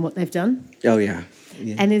landed and what they've done? Oh, yeah.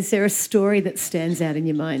 And is there a story that stands out in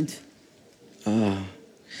your mind? I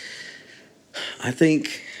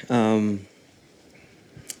think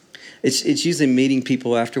it's usually meeting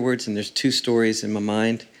people afterwards, and there's two stories in my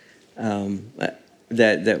mind.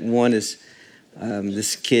 That one is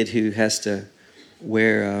this kid who has to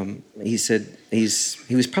wear. He said he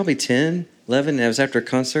was probably 10, 11. And it was after a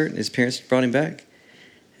concert, and his parents brought him back,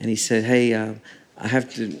 and he said, "Hey, he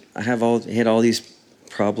had all these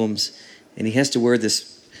problems, and he has to wear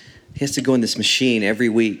this. He has to go in this machine every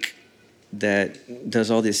week that does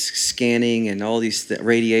all this scanning and all these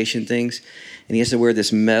radiation things. And he has to wear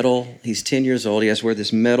this metal, he's 10 years old, he has to wear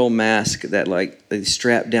this metal mask that they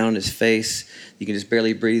strap down his face. You can just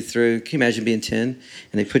barely breathe through. Can you imagine being 10? And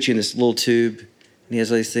they put you in this little tube, and he has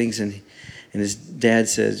all these things. And his dad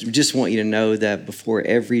says, we just want you to know that before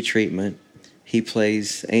every treatment, he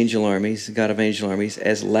plays Angel Armies, the God of Angel Armies,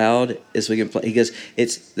 as loud as we can play. He goes,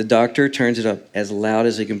 the doctor turns it up as loud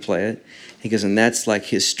as he can play it. He goes, and that's like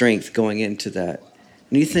his strength going into that.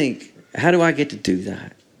 And you think, how do I get to do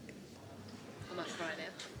that? I'm not trying now.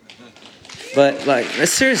 But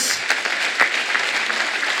that's serious.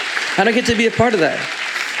 How do I get to be a part of that?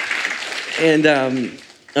 And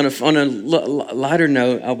on a lighter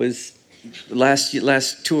note, I was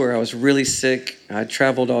last tour. I was really sick. I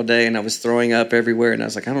traveled all day, and I was throwing up everywhere. And I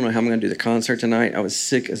was like, I don't know how I'm going to do the concert tonight. I was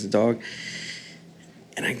sick as a dog.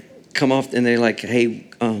 And I come off, and they're like, hey.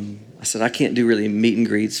 I said, I can't do really meet and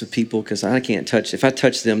greets with people because I can't touch. If I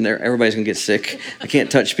touch them, everybody's going to get sick. I can't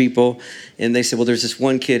touch people. And they said, well, there's this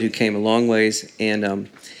one kid who came a long ways, and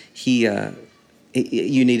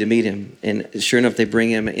you need to meet him. And sure enough, they bring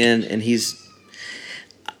him in, and he's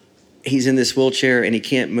in this wheelchair, and he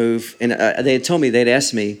can't move. And they had told me, they'd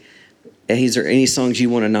asked me, is there any songs you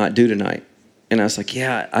want to not do tonight? And I was like,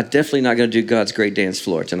 yeah, I'm definitely not going to do God's Great Dance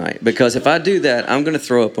Floor tonight, because if I do that, I'm going to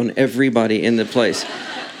throw up on everybody in the place.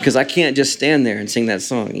 Because I can't just stand there and sing that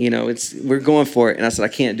song. We're going for it. And I said, I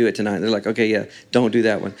can't do it tonight. They're like, okay, yeah, don't do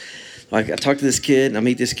that one. I talked to this kid, and I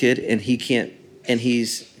meet this kid, and he can't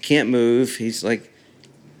move. He's like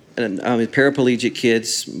a paraplegic kid,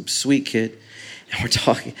 sweet kid. And we're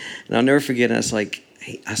talking, and I'll never forget. And I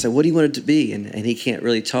said, what do you want it to be? And he can't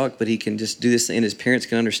really talk, but he can just do this thing, and his parents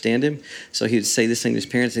can understand him. So he would say this thing to his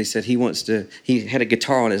parents, and he said he had a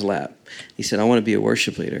guitar on his lap. He said, I want to be a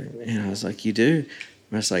worship leader. And I was like, you do?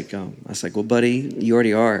 I was like, well, buddy, you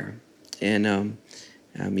already are. And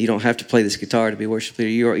you don't have to play this guitar to be a worship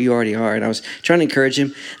leader. You already are. And I was trying to encourage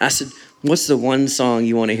him. I said, what's the one song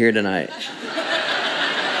you want to hear tonight?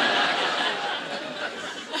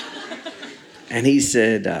 And he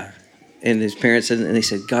said, and his parents said, and they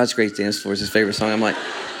said, God's Great Dance Floor is his favorite song. I'm like,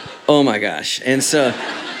 oh my gosh. And so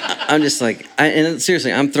I'm just like, and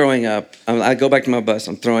seriously, I'm throwing up. I go back to my bus,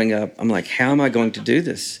 I'm throwing up. I'm like, how am I going to do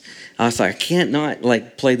this? I was like, I can't not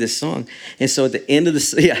play this song. And so at the end of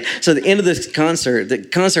the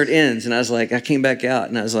concert ends, and I was like, I came back out,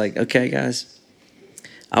 and I was like, okay, guys,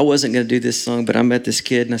 I wasn't going to do this song, but I met this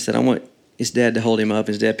kid, and I said, I want his dad to hold him up.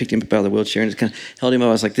 His dad picked him up out of the wheelchair and just kind of held him up.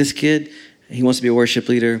 I was like, this kid, he wants to be a worship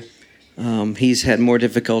leader. He's had more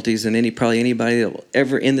difficulties than probably anybody that will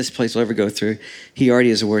ever in this place will ever go through. He already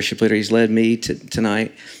is a worship leader. He's led me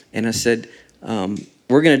tonight. And I said,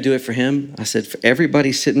 we're going to do it for him. I said, for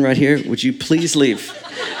everybody sitting right here, would you please leave?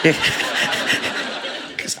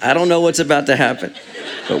 Because I don't know what's about to happen.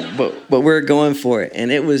 But we're going for it.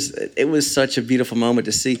 And it was such a beautiful moment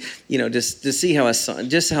to see, just to see how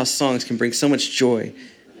songs can bring so much joy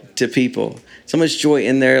to people. So much joy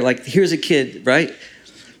in there. Like, here's a kid, right,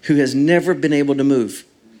 who has never been able to move.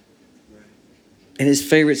 And his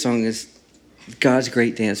favorite song is God's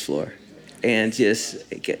Great Dance Floor. And just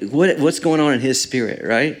what's going on in his spirit,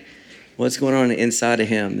 right? What's going on inside of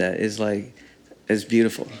him that is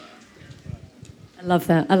beautiful. I love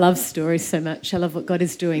that. I love stories so much. I love what God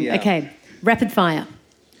is doing. Yeah. Okay, Rapid fire.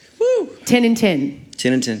 Woo! 10 in 10.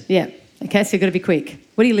 10 and 10. Yeah. Okay, so you've got to be quick.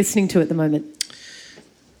 What are you listening to at the moment?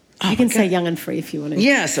 You can say Young and Free if you want to.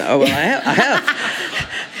 Yes. Oh, well, I have.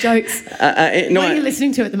 Jokes. What are you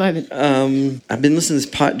listening to at the moment? I've been listening to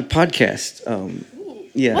this podcast.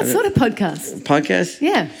 Yeah. What sort of podcast? Podcast?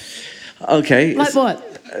 Yeah. Okay. Like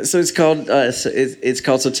what? So it's called. It's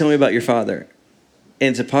called. So Tell Me About Your Father,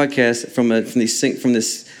 and it's a podcast from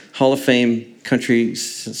this Hall of Fame country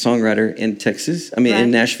songwriter in Texas.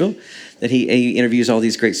 In Nashville, that he interviews all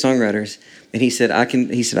these great songwriters. And he said, I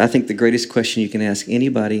think the greatest question you can ask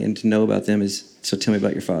anybody and to know about them is, so tell me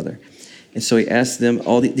about your father. And so he asked them,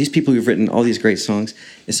 these people who've written all these great songs.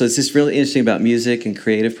 And so it's just really interesting about music and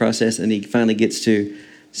creative process. And he finally gets to,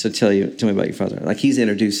 so tell me about your father. Like he's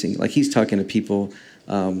he's talking to people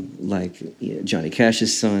Johnny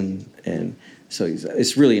Cash's son. And so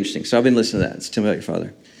it's really interesting. So I've been listening to that. So tell me about your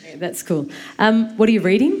father. That's cool. What are you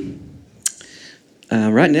reading?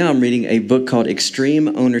 Right now I'm reading a book called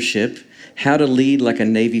Extreme Ownership: How to Lead Like a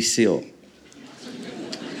Navy SEAL.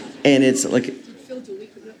 And it's like...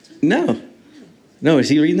 No, is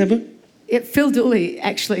he reading that book? Phil Dooley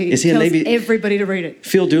actually is he tells everybody to read it.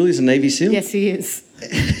 Phil Dooley's a Navy SEAL? Yes, he is.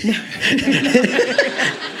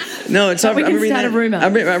 No, it's... We can start a rumor.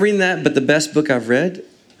 I'm reading that, but the best book I've read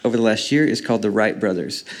over the last year is called The Wright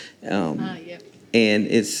Brothers. Yep. And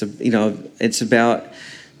it's about...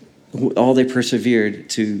 all they persevered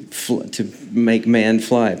to make man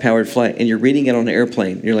fly, powered flight. And you're reading it on an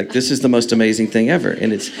airplane. You're like, this is the most amazing thing ever.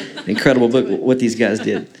 And it's an incredible book, what these guys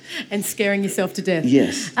did. And scaring yourself to death.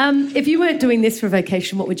 Yes. If you weren't doing this for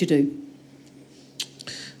vacation, what would you do?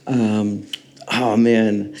 Oh,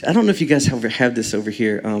 man. I don't know if you guys have this over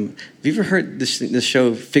here. Have you ever heard the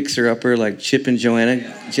show Fixer Upper, like Chip and Joanna?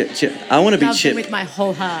 Chip. I want to be Chip. With my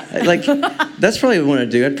whole heart. Like, that's probably what I want to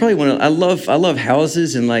do. I'd probably want to... I love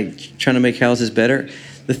houses and, like, trying to make houses better.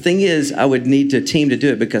 The thing is, I would need a team to do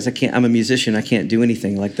it because I can't... I'm a musician. I can't do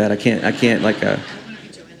anything like that. I can't like...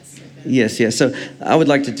 Yes. So I would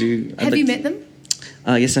like to do... Have you met them?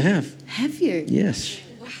 Yes, I have. Have you? Yes.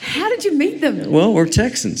 How did you meet them? Well, we're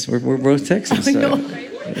Texans. We're both Texans. So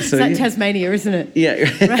it's like Tasmania, isn't it? Yeah.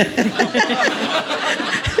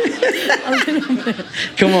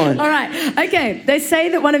 Come on. All right. Okay. They say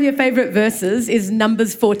that one of your favourite verses is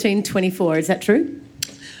Numbers 14:24. Is that true?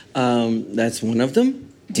 That's one of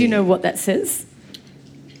them. Do you know what that says?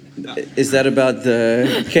 Is that about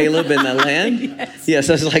the Caleb and the land? Yes.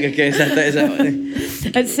 I was like, okay, is that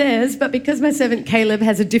It says, but because my servant Caleb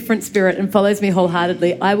has a different spirit and follows me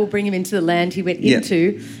wholeheartedly, I will bring him into the land he went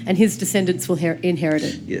into, and his descendants will inherit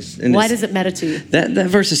it. Yes. And why does it matter to you? That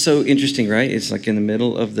verse is so interesting, right? It's like in the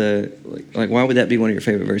middle of the, like why would that be one of your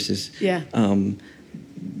favorite verses? Yeah.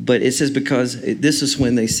 But it says because this is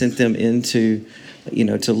when they sent them into...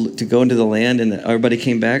 to go into the land, and everybody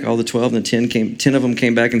came back, all the 12, and the 10 of them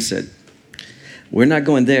came back and said, we're not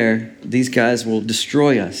going there. These guys will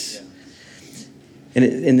destroy us.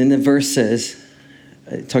 And then the verse says,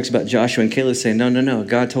 it talks about Joshua and Caleb saying, no,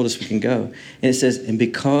 God told us we can go. And it says, and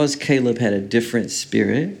because Caleb had a different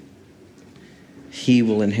spirit, he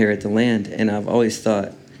will inherit the land. And I've always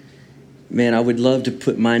thought, man, I would love to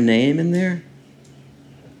put my name in there.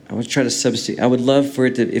 I would try to substitute. I would love for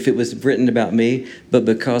it to, if it was written about me, but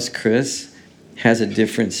because Chris has a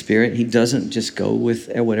different spirit, he doesn't just go with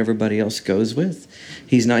what everybody else goes with.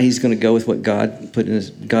 He's going to go with what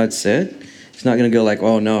God said. He's not going to go like,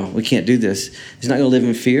 oh no, we can't do this. He's not going to live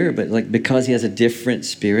in fear, but like because he has a different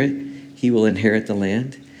spirit, he will inherit the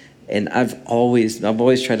land. And I've always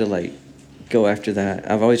tried to like go after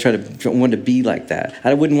that. I've always wanted to be like that.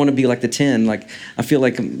 I wouldn't want to be like the 10. Like I feel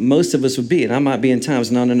like most of us would be, and I might be in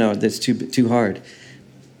times. No, that's too hard.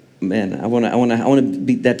 Man, I want to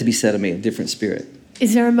be that to be said of me, a different spirit.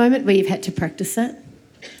 Is there a moment where you've had to practice that?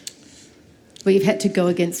 Where you've had to go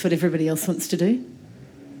against what everybody else wants to do?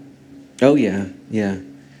 Oh yeah.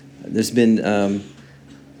 There's been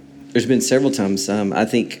several times. I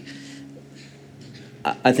think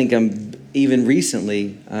I'm. Even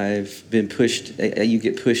recently, I've been pushed. You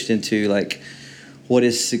get pushed into like, what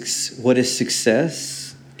is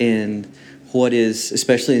success, and what is,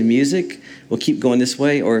 especially in music. Well, keep going this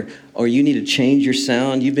way, or you need to change your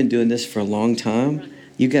sound. You've been doing this for a long time.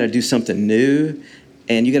 You got to do something new,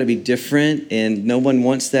 and you got to be different. And no one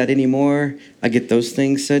wants that anymore. I get those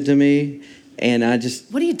things said to me, and I just.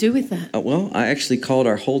 What do you do with that? Well, I actually called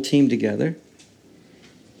our whole team together.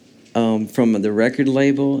 From the record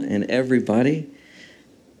label and everybody.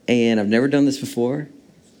 And I've never done this before,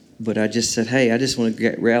 but I just said, hey, I just want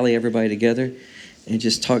to rally everybody together and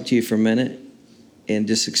just talk to you for a minute and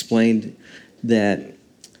just explain that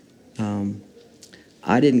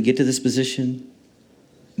I didn't get to this position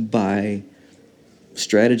by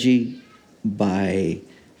strategy, by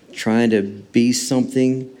trying to be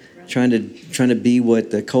something, trying to be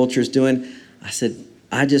what the culture is doing. I said,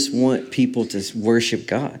 I just want people to worship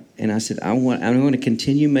God. And I said, I'm going to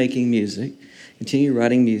continue making music, continue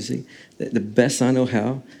writing music, the best I know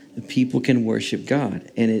how, the people can worship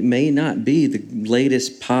God. And it may not be the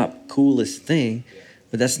latest pop, coolest thing,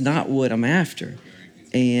 but that's not what I'm after.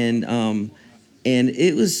 And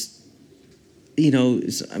it was, I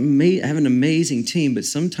have an amazing team, but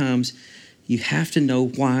sometimes you have to know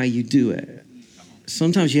why you do it.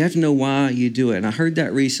 Sometimes you have to know why you do it. And I heard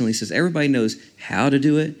that recently. It says everybody knows how to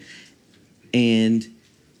do it and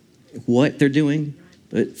what they're doing,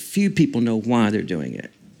 but few people know why they're doing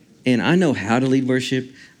it. And I know how to lead worship.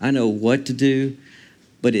 I know what to do,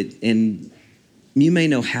 and you may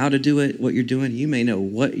know how to do it, what you're doing. You may know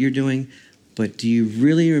what you're doing, but do you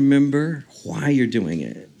really remember why you're doing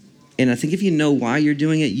it? And I think if you know why you're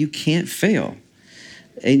doing it, you can't fail.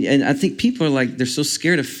 And I think people are like, they're so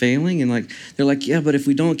scared of failing, and they're like, yeah, but if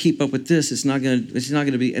we don't keep up with this, it's not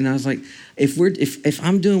gonna be. And I was like, if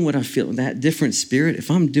I'm doing what I feel, that different spirit,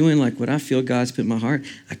 if I'm doing like what I feel God's put in my heart,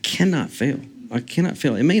 I cannot fail. I cannot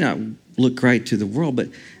fail. It may not look right to the world, but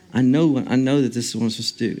I know that this is what I'm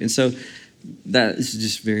supposed to do. And so that is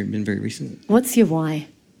just been very recent. What's your why?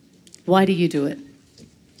 Why do you do it?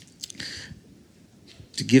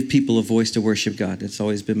 To give people a voice to worship God. That's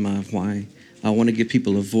always been my why. I want to give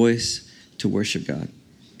people a voice to worship God.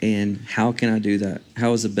 And how can I do that?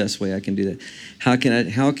 How is the best way I can do that? How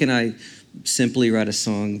can I simply write a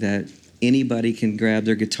song that anybody can grab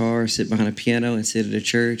their guitar, sit behind a piano and sit at a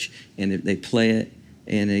church, and they play it,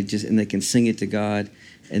 and they can sing it to God.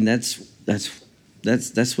 And that's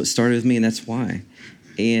what started with me, and that's why.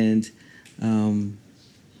 And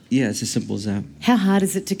it's as simple as that. How hard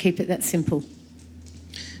is it to keep it that simple?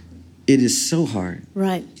 It is so hard.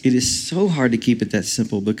 Right. It is so hard to keep it that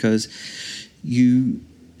simple because you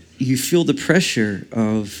feel the pressure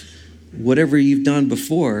of whatever you've done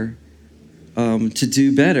before to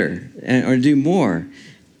do better or do more,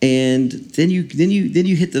 and then you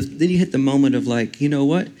hit the moment of like, you know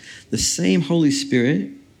what? The same Holy Spirit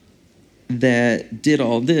that did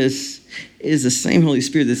all this is the same Holy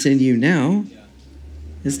Spirit that's in you now.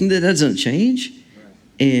 That doesn't change,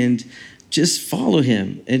 and just follow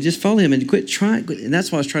Him and quit trying. And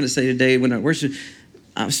that's what I was trying to say today when I worship.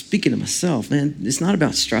 I'm speaking to myself, man. It's not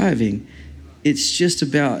about striving. It's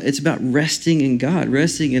about resting in God,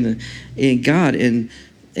 resting in God and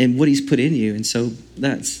what He's put in you. And so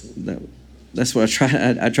that's what I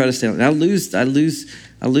try. I try to stay on. I lose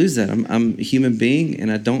that. I'm a human being,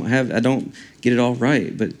 and I don't get it all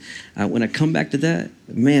right. But when I come back to that,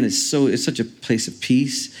 man, it's such a place of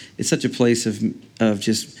peace. It's such a place of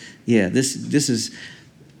just, yeah. This is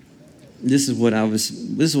what I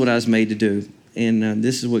was made to do, and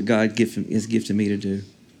this is what God has gifted me to do.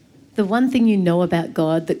 The one thing you know about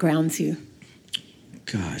God that grounds you?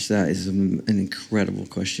 Gosh, that is an incredible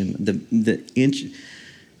question. The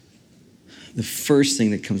first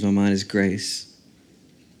thing that comes to my mind is grace.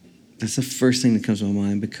 That's the first thing that comes to my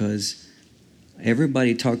mind because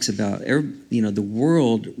everybody talks about, the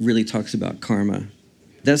world really talks about karma.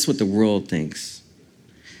 That's what the world thinks.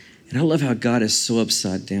 And I love how God is so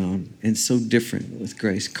upside down and so different with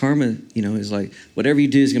grace. Karma, is like whatever you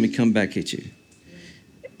do is going to come back at you.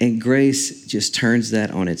 And grace just turns that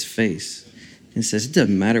on its face and says, it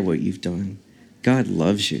doesn't matter what you've done. God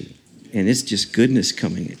loves you. And it's just goodness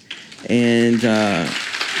coming. And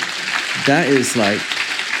that is like,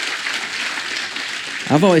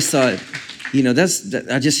 I've always thought,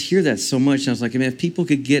 I just hear that so much. And I was like, man, if people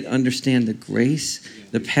could understand the grace,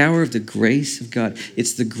 the power of the grace of God,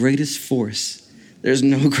 it's the greatest force. There's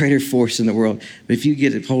no greater force in the world. But if you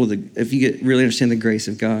really understand the grace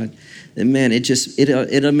of God, then man,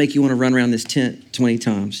 it'll make you want to run around this tent 20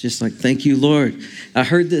 times. Just like, thank you, Lord. I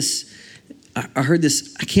heard this, I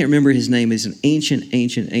can't remember his name. He's an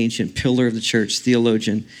ancient pillar of the church,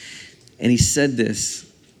 theologian. And he said this.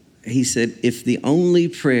 He said, if the only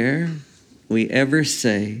prayer we ever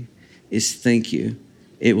say is thank you,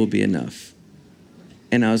 it will be enough.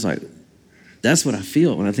 And I was like, that's what I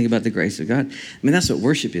feel when I think about the grace of God. I mean, that's what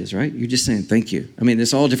worship is, right? You're just saying thank you. I mean,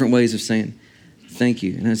 there's all different ways of saying thank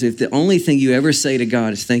you. And I said, if the only thing you ever say to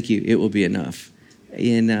God is thank you, it will be enough.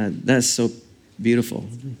 And that's so beautiful.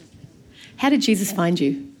 How did Jesus find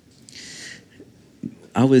you?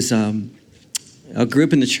 I grew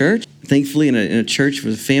up in the church, thankfully in a church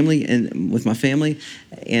with with my family.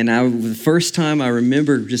 And the first time I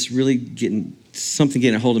remember just really getting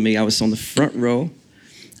a hold of me, I was on the front row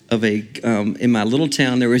of in my little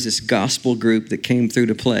town, there was this gospel group that came through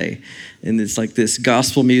to play. And it's like this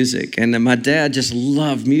gospel music. And then my dad just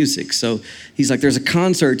loved music. So he's like, there's a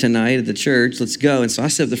concert tonight at the church. Let's go. And so I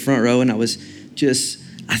sat at the front row and I was just,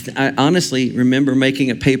 I honestly remember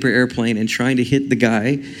making a paper airplane and trying to hit the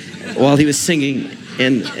guy while he was singing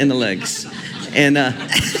in the legs. And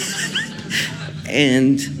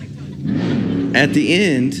and at the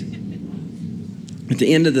end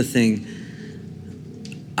of the thing,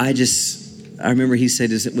 I remember he said,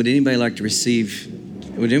 would anybody like to receive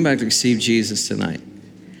Jesus tonight?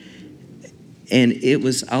 And it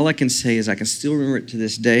was, all I can say is I can still remember it to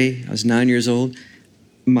this day. I was 9 years old.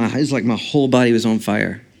 It's like my whole body was on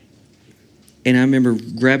fire. And I remember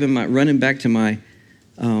running back to my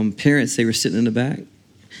parents. They were sitting in the back.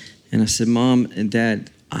 And I said, Mom and Dad,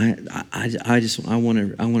 I want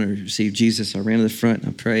to receive Jesus. I ran to the front and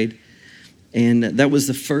I prayed. And that was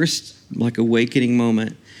the first like awakening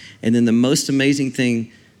moment. And then the most amazing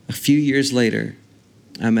thing, a few years later,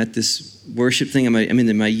 I'm at this worship thing. I'm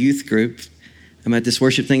in my youth group. I'm at this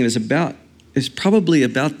worship thing. It's probably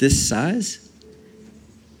about this size.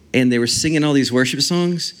 And they were singing all these worship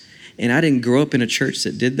songs. And I didn't grow up in a church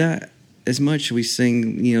that did that as much. We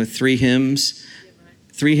sing, 3 hymns.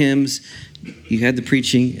 You had the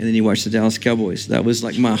preaching, and then you watched the Dallas Cowboys. That was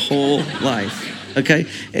like my whole life, okay?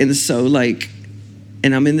 And so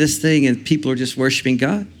and I'm in this thing, and people are just worshiping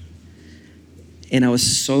God. And I was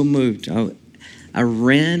so moved. I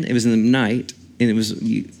ran, it was in the night,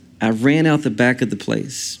 and I ran out the back of the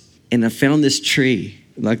place, and I found this tree.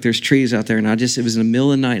 Like there's trees out there, and it was in the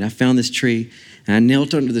middle of the night, and I found this tree, and I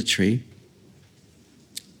knelt under the tree.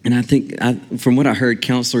 And I think, from what I heard,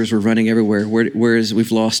 counselors were running everywhere, whereas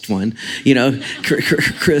we've lost one.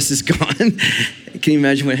 Chris is gone. Can you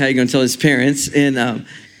imagine how you're going to tell his parents? And I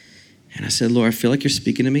said, Lord, I feel like you're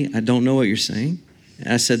speaking to me. I don't know what you're saying.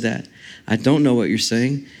 And I said that. I don't know what you're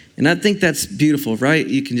saying. And I think that's beautiful, right?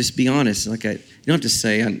 You can just be honest. You don't have to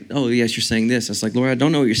say, oh, yes, you're saying this. I was like, Lord, I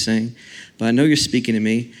don't know what you're saying, but I know you're speaking to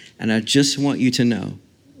me. And I just want you to know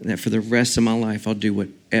that for the rest of my life, I'll do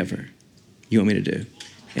whatever you want me to do.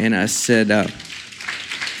 And I said, I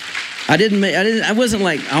wasn't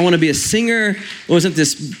like, I want to be a singer. It wasn't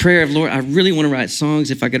this prayer of, Lord, I really want to write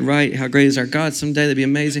songs. If I could write How Great Is Our God someday, that'd be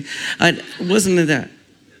amazing. It wasn't that.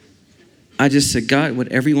 I just said, God,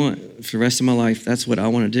 whatever you want for the rest of my life, that's what I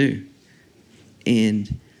want to do.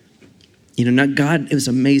 And, it was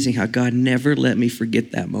amazing how God never let me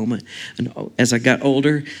forget that moment. And as I got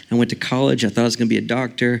older, I went to college. I thought I was going to be a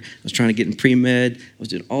doctor. I was trying to get in pre-med. I was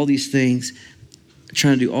doing all these things.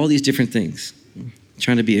 Trying to do all these different things,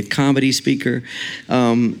 trying to be a comedy speaker,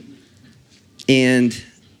 and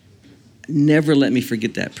never let me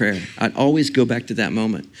forget that prayer. I'd always go back to that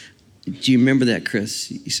moment. Do you remember that, Chris?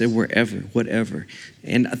 You said wherever, whatever.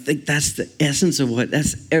 And I think that's the essence of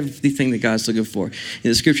that's everything that God's looking for. And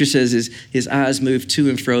the scripture says his eyes move to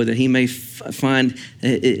and fro that he may find,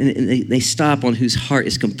 and they stop on whose heart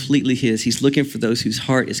is completely his. He's looking for those whose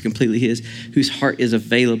heart is completely his, whose heart is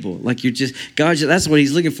available. That's what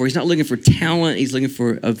he's looking for. He's not looking for talent. He's looking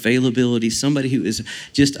for availability. Somebody who is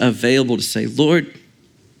just available to say, Lord,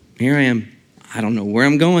 here I am. I don't know where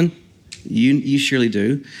I'm going. You surely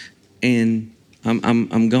do. And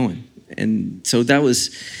I'm going. And so that was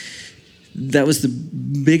the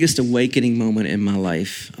biggest awakening moment in my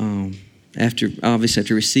life. After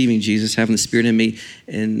receiving Jesus, having the Spirit in me,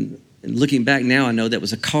 and looking back now, I know that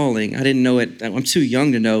was a calling. I didn't know it. I'm too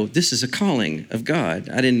young to know this is a calling of God.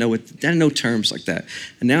 I didn't know it. I didn't know terms like that.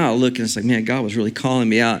 And now I look and it's like, man, God was really calling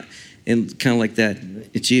me out, and kind of like that.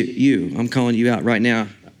 It's you. I'm calling you out right now.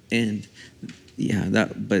 And yeah,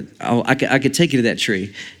 but I could take you to that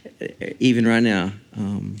tree. Even right now,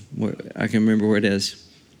 where I can remember where it is.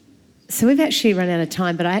 So we've actually run out of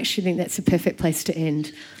time, but I actually think that's a perfect place to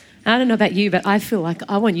end. I don't know about you, but I feel like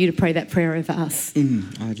I want you to pray that prayer over us.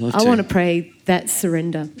 I'd love to. I want to pray that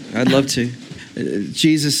surrender. I'd love to.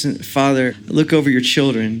 Jesus, Father, look over your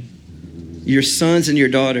children, your sons and your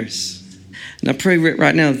daughters. And I pray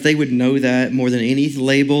right now that they would know that more than any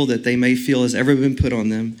label that they may feel has ever been put on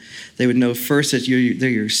them. They would know first that they're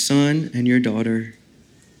your son and your daughter.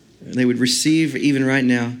 They would receive, even right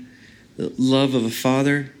now, the love of a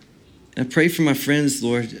father. And I pray for my friends,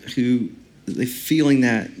 Lord, who they're feeling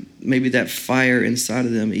that, maybe that fire inside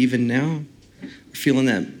of them, even now, feeling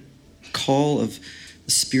that call of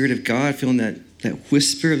the Spirit of God, feeling that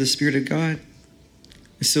whisper of the Spirit of God.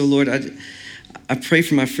 And so, Lord, I pray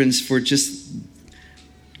for my friends for just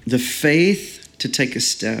the faith to take a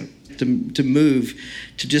step, to move,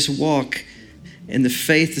 to just walk, and the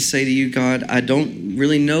faith to say to you, God, I don't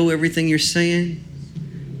really know everything you're saying,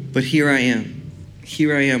 but here I am.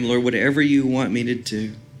 here I am, Lord, whatever you want me to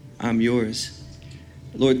do, I'm yours.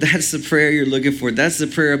 Lord, that's the prayer you're looking for. That's the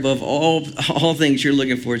prayer above all things you're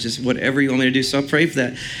looking for, just whatever you want me to do. So I pray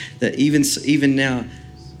for that even now,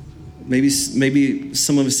 maybe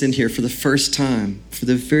some of us in here for the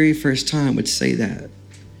very first time would say that.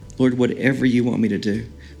 Lord, whatever you want me to do.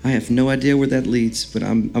 I have no idea where that leads, but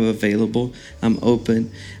I'm available. I'm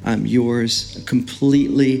open. I'm yours,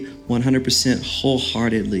 completely, 100%,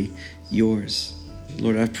 wholeheartedly yours.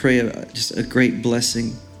 Lord, I pray just a great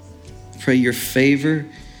blessing. Pray your favor,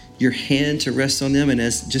 your hand to rest on them. And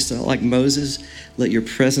as just like Moses, let your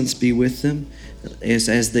presence be with them.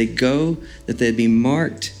 As they go, that they be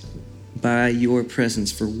marked by your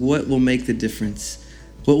presence for what will make the difference.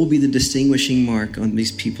 What will be the distinguishing mark on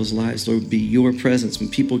these people's lives? Lord, be your presence. When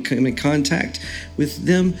people come in contact with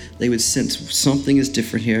them, they would sense something is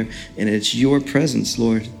different here. And it's your presence,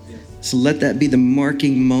 Lord. So let that be the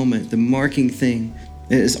marking moment, the marking thing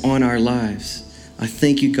that is on our lives. I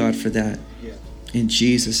thank you, God, for that. In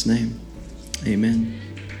Jesus' name, amen.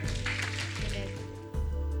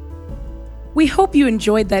 We hope you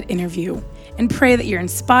enjoyed that interview and pray that you're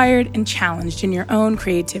inspired and challenged in your own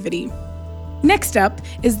creativity. Next up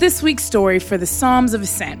is this week's story for the Psalms of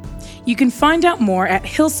Ascent. You can find out more at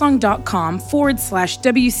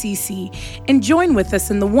hillsong.com/WCC and join with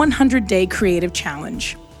us in the 100-Day Creative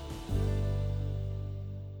Challenge.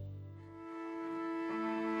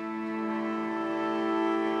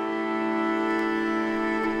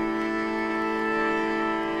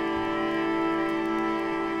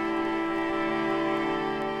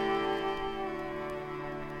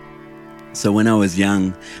 So when I was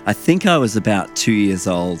young, I think I was about 2 years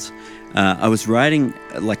old, I was riding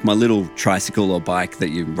like my little tricycle or bike that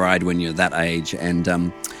you ride when you're that age. And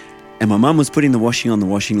my mum was putting the washing on the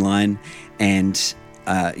washing line, and,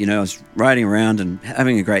 I was riding around and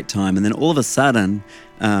having a great time. And then all of a sudden,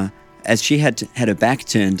 as she had her back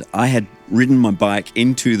turned, I had ridden my bike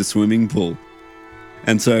into the swimming pool.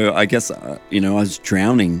 And so I guess, I was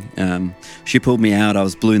drowning. She pulled me out. I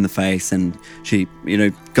was blue in the face, and she,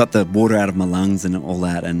 got the water out of my lungs and all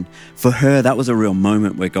that. And for her, that was a real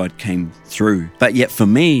moment where God came through. But yet for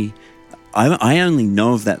me, I only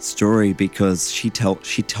know of that story because she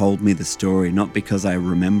told me the story, not because I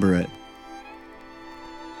remember it.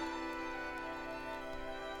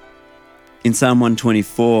 In Psalm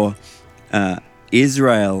 124,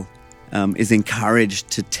 Israel is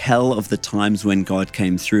encouraged to tell of the times when God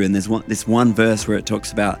came through. And there's this one verse where it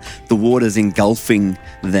talks about the waters engulfing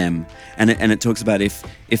them. And it talks about if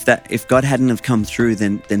God hadn't have come through,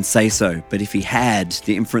 then say so. But if he had,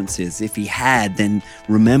 the inference is, if he had, then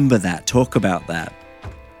remember that, talk about that.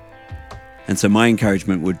 And so my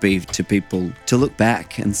encouragement would be to people to look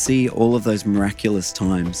back and see all of those miraculous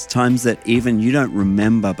times that even you don't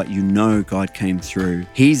remember, but you know God came through.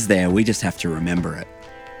 He's there, we just have to remember it.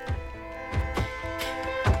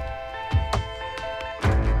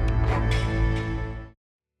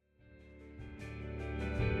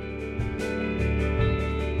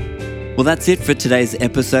 Well, that's it for today's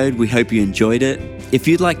episode. We hope you enjoyed it. If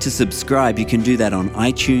you'd like to subscribe, you can do that on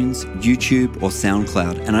iTunes, YouTube, or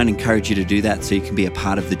SoundCloud. And I'd encourage you to do that so you can be a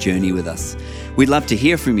part of the journey with us. We'd love to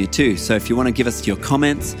hear from you too. So if you want to give us your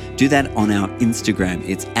comments, do that on our Instagram.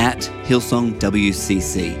 It's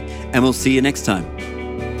 @HillsongWCC. And we'll see you next time.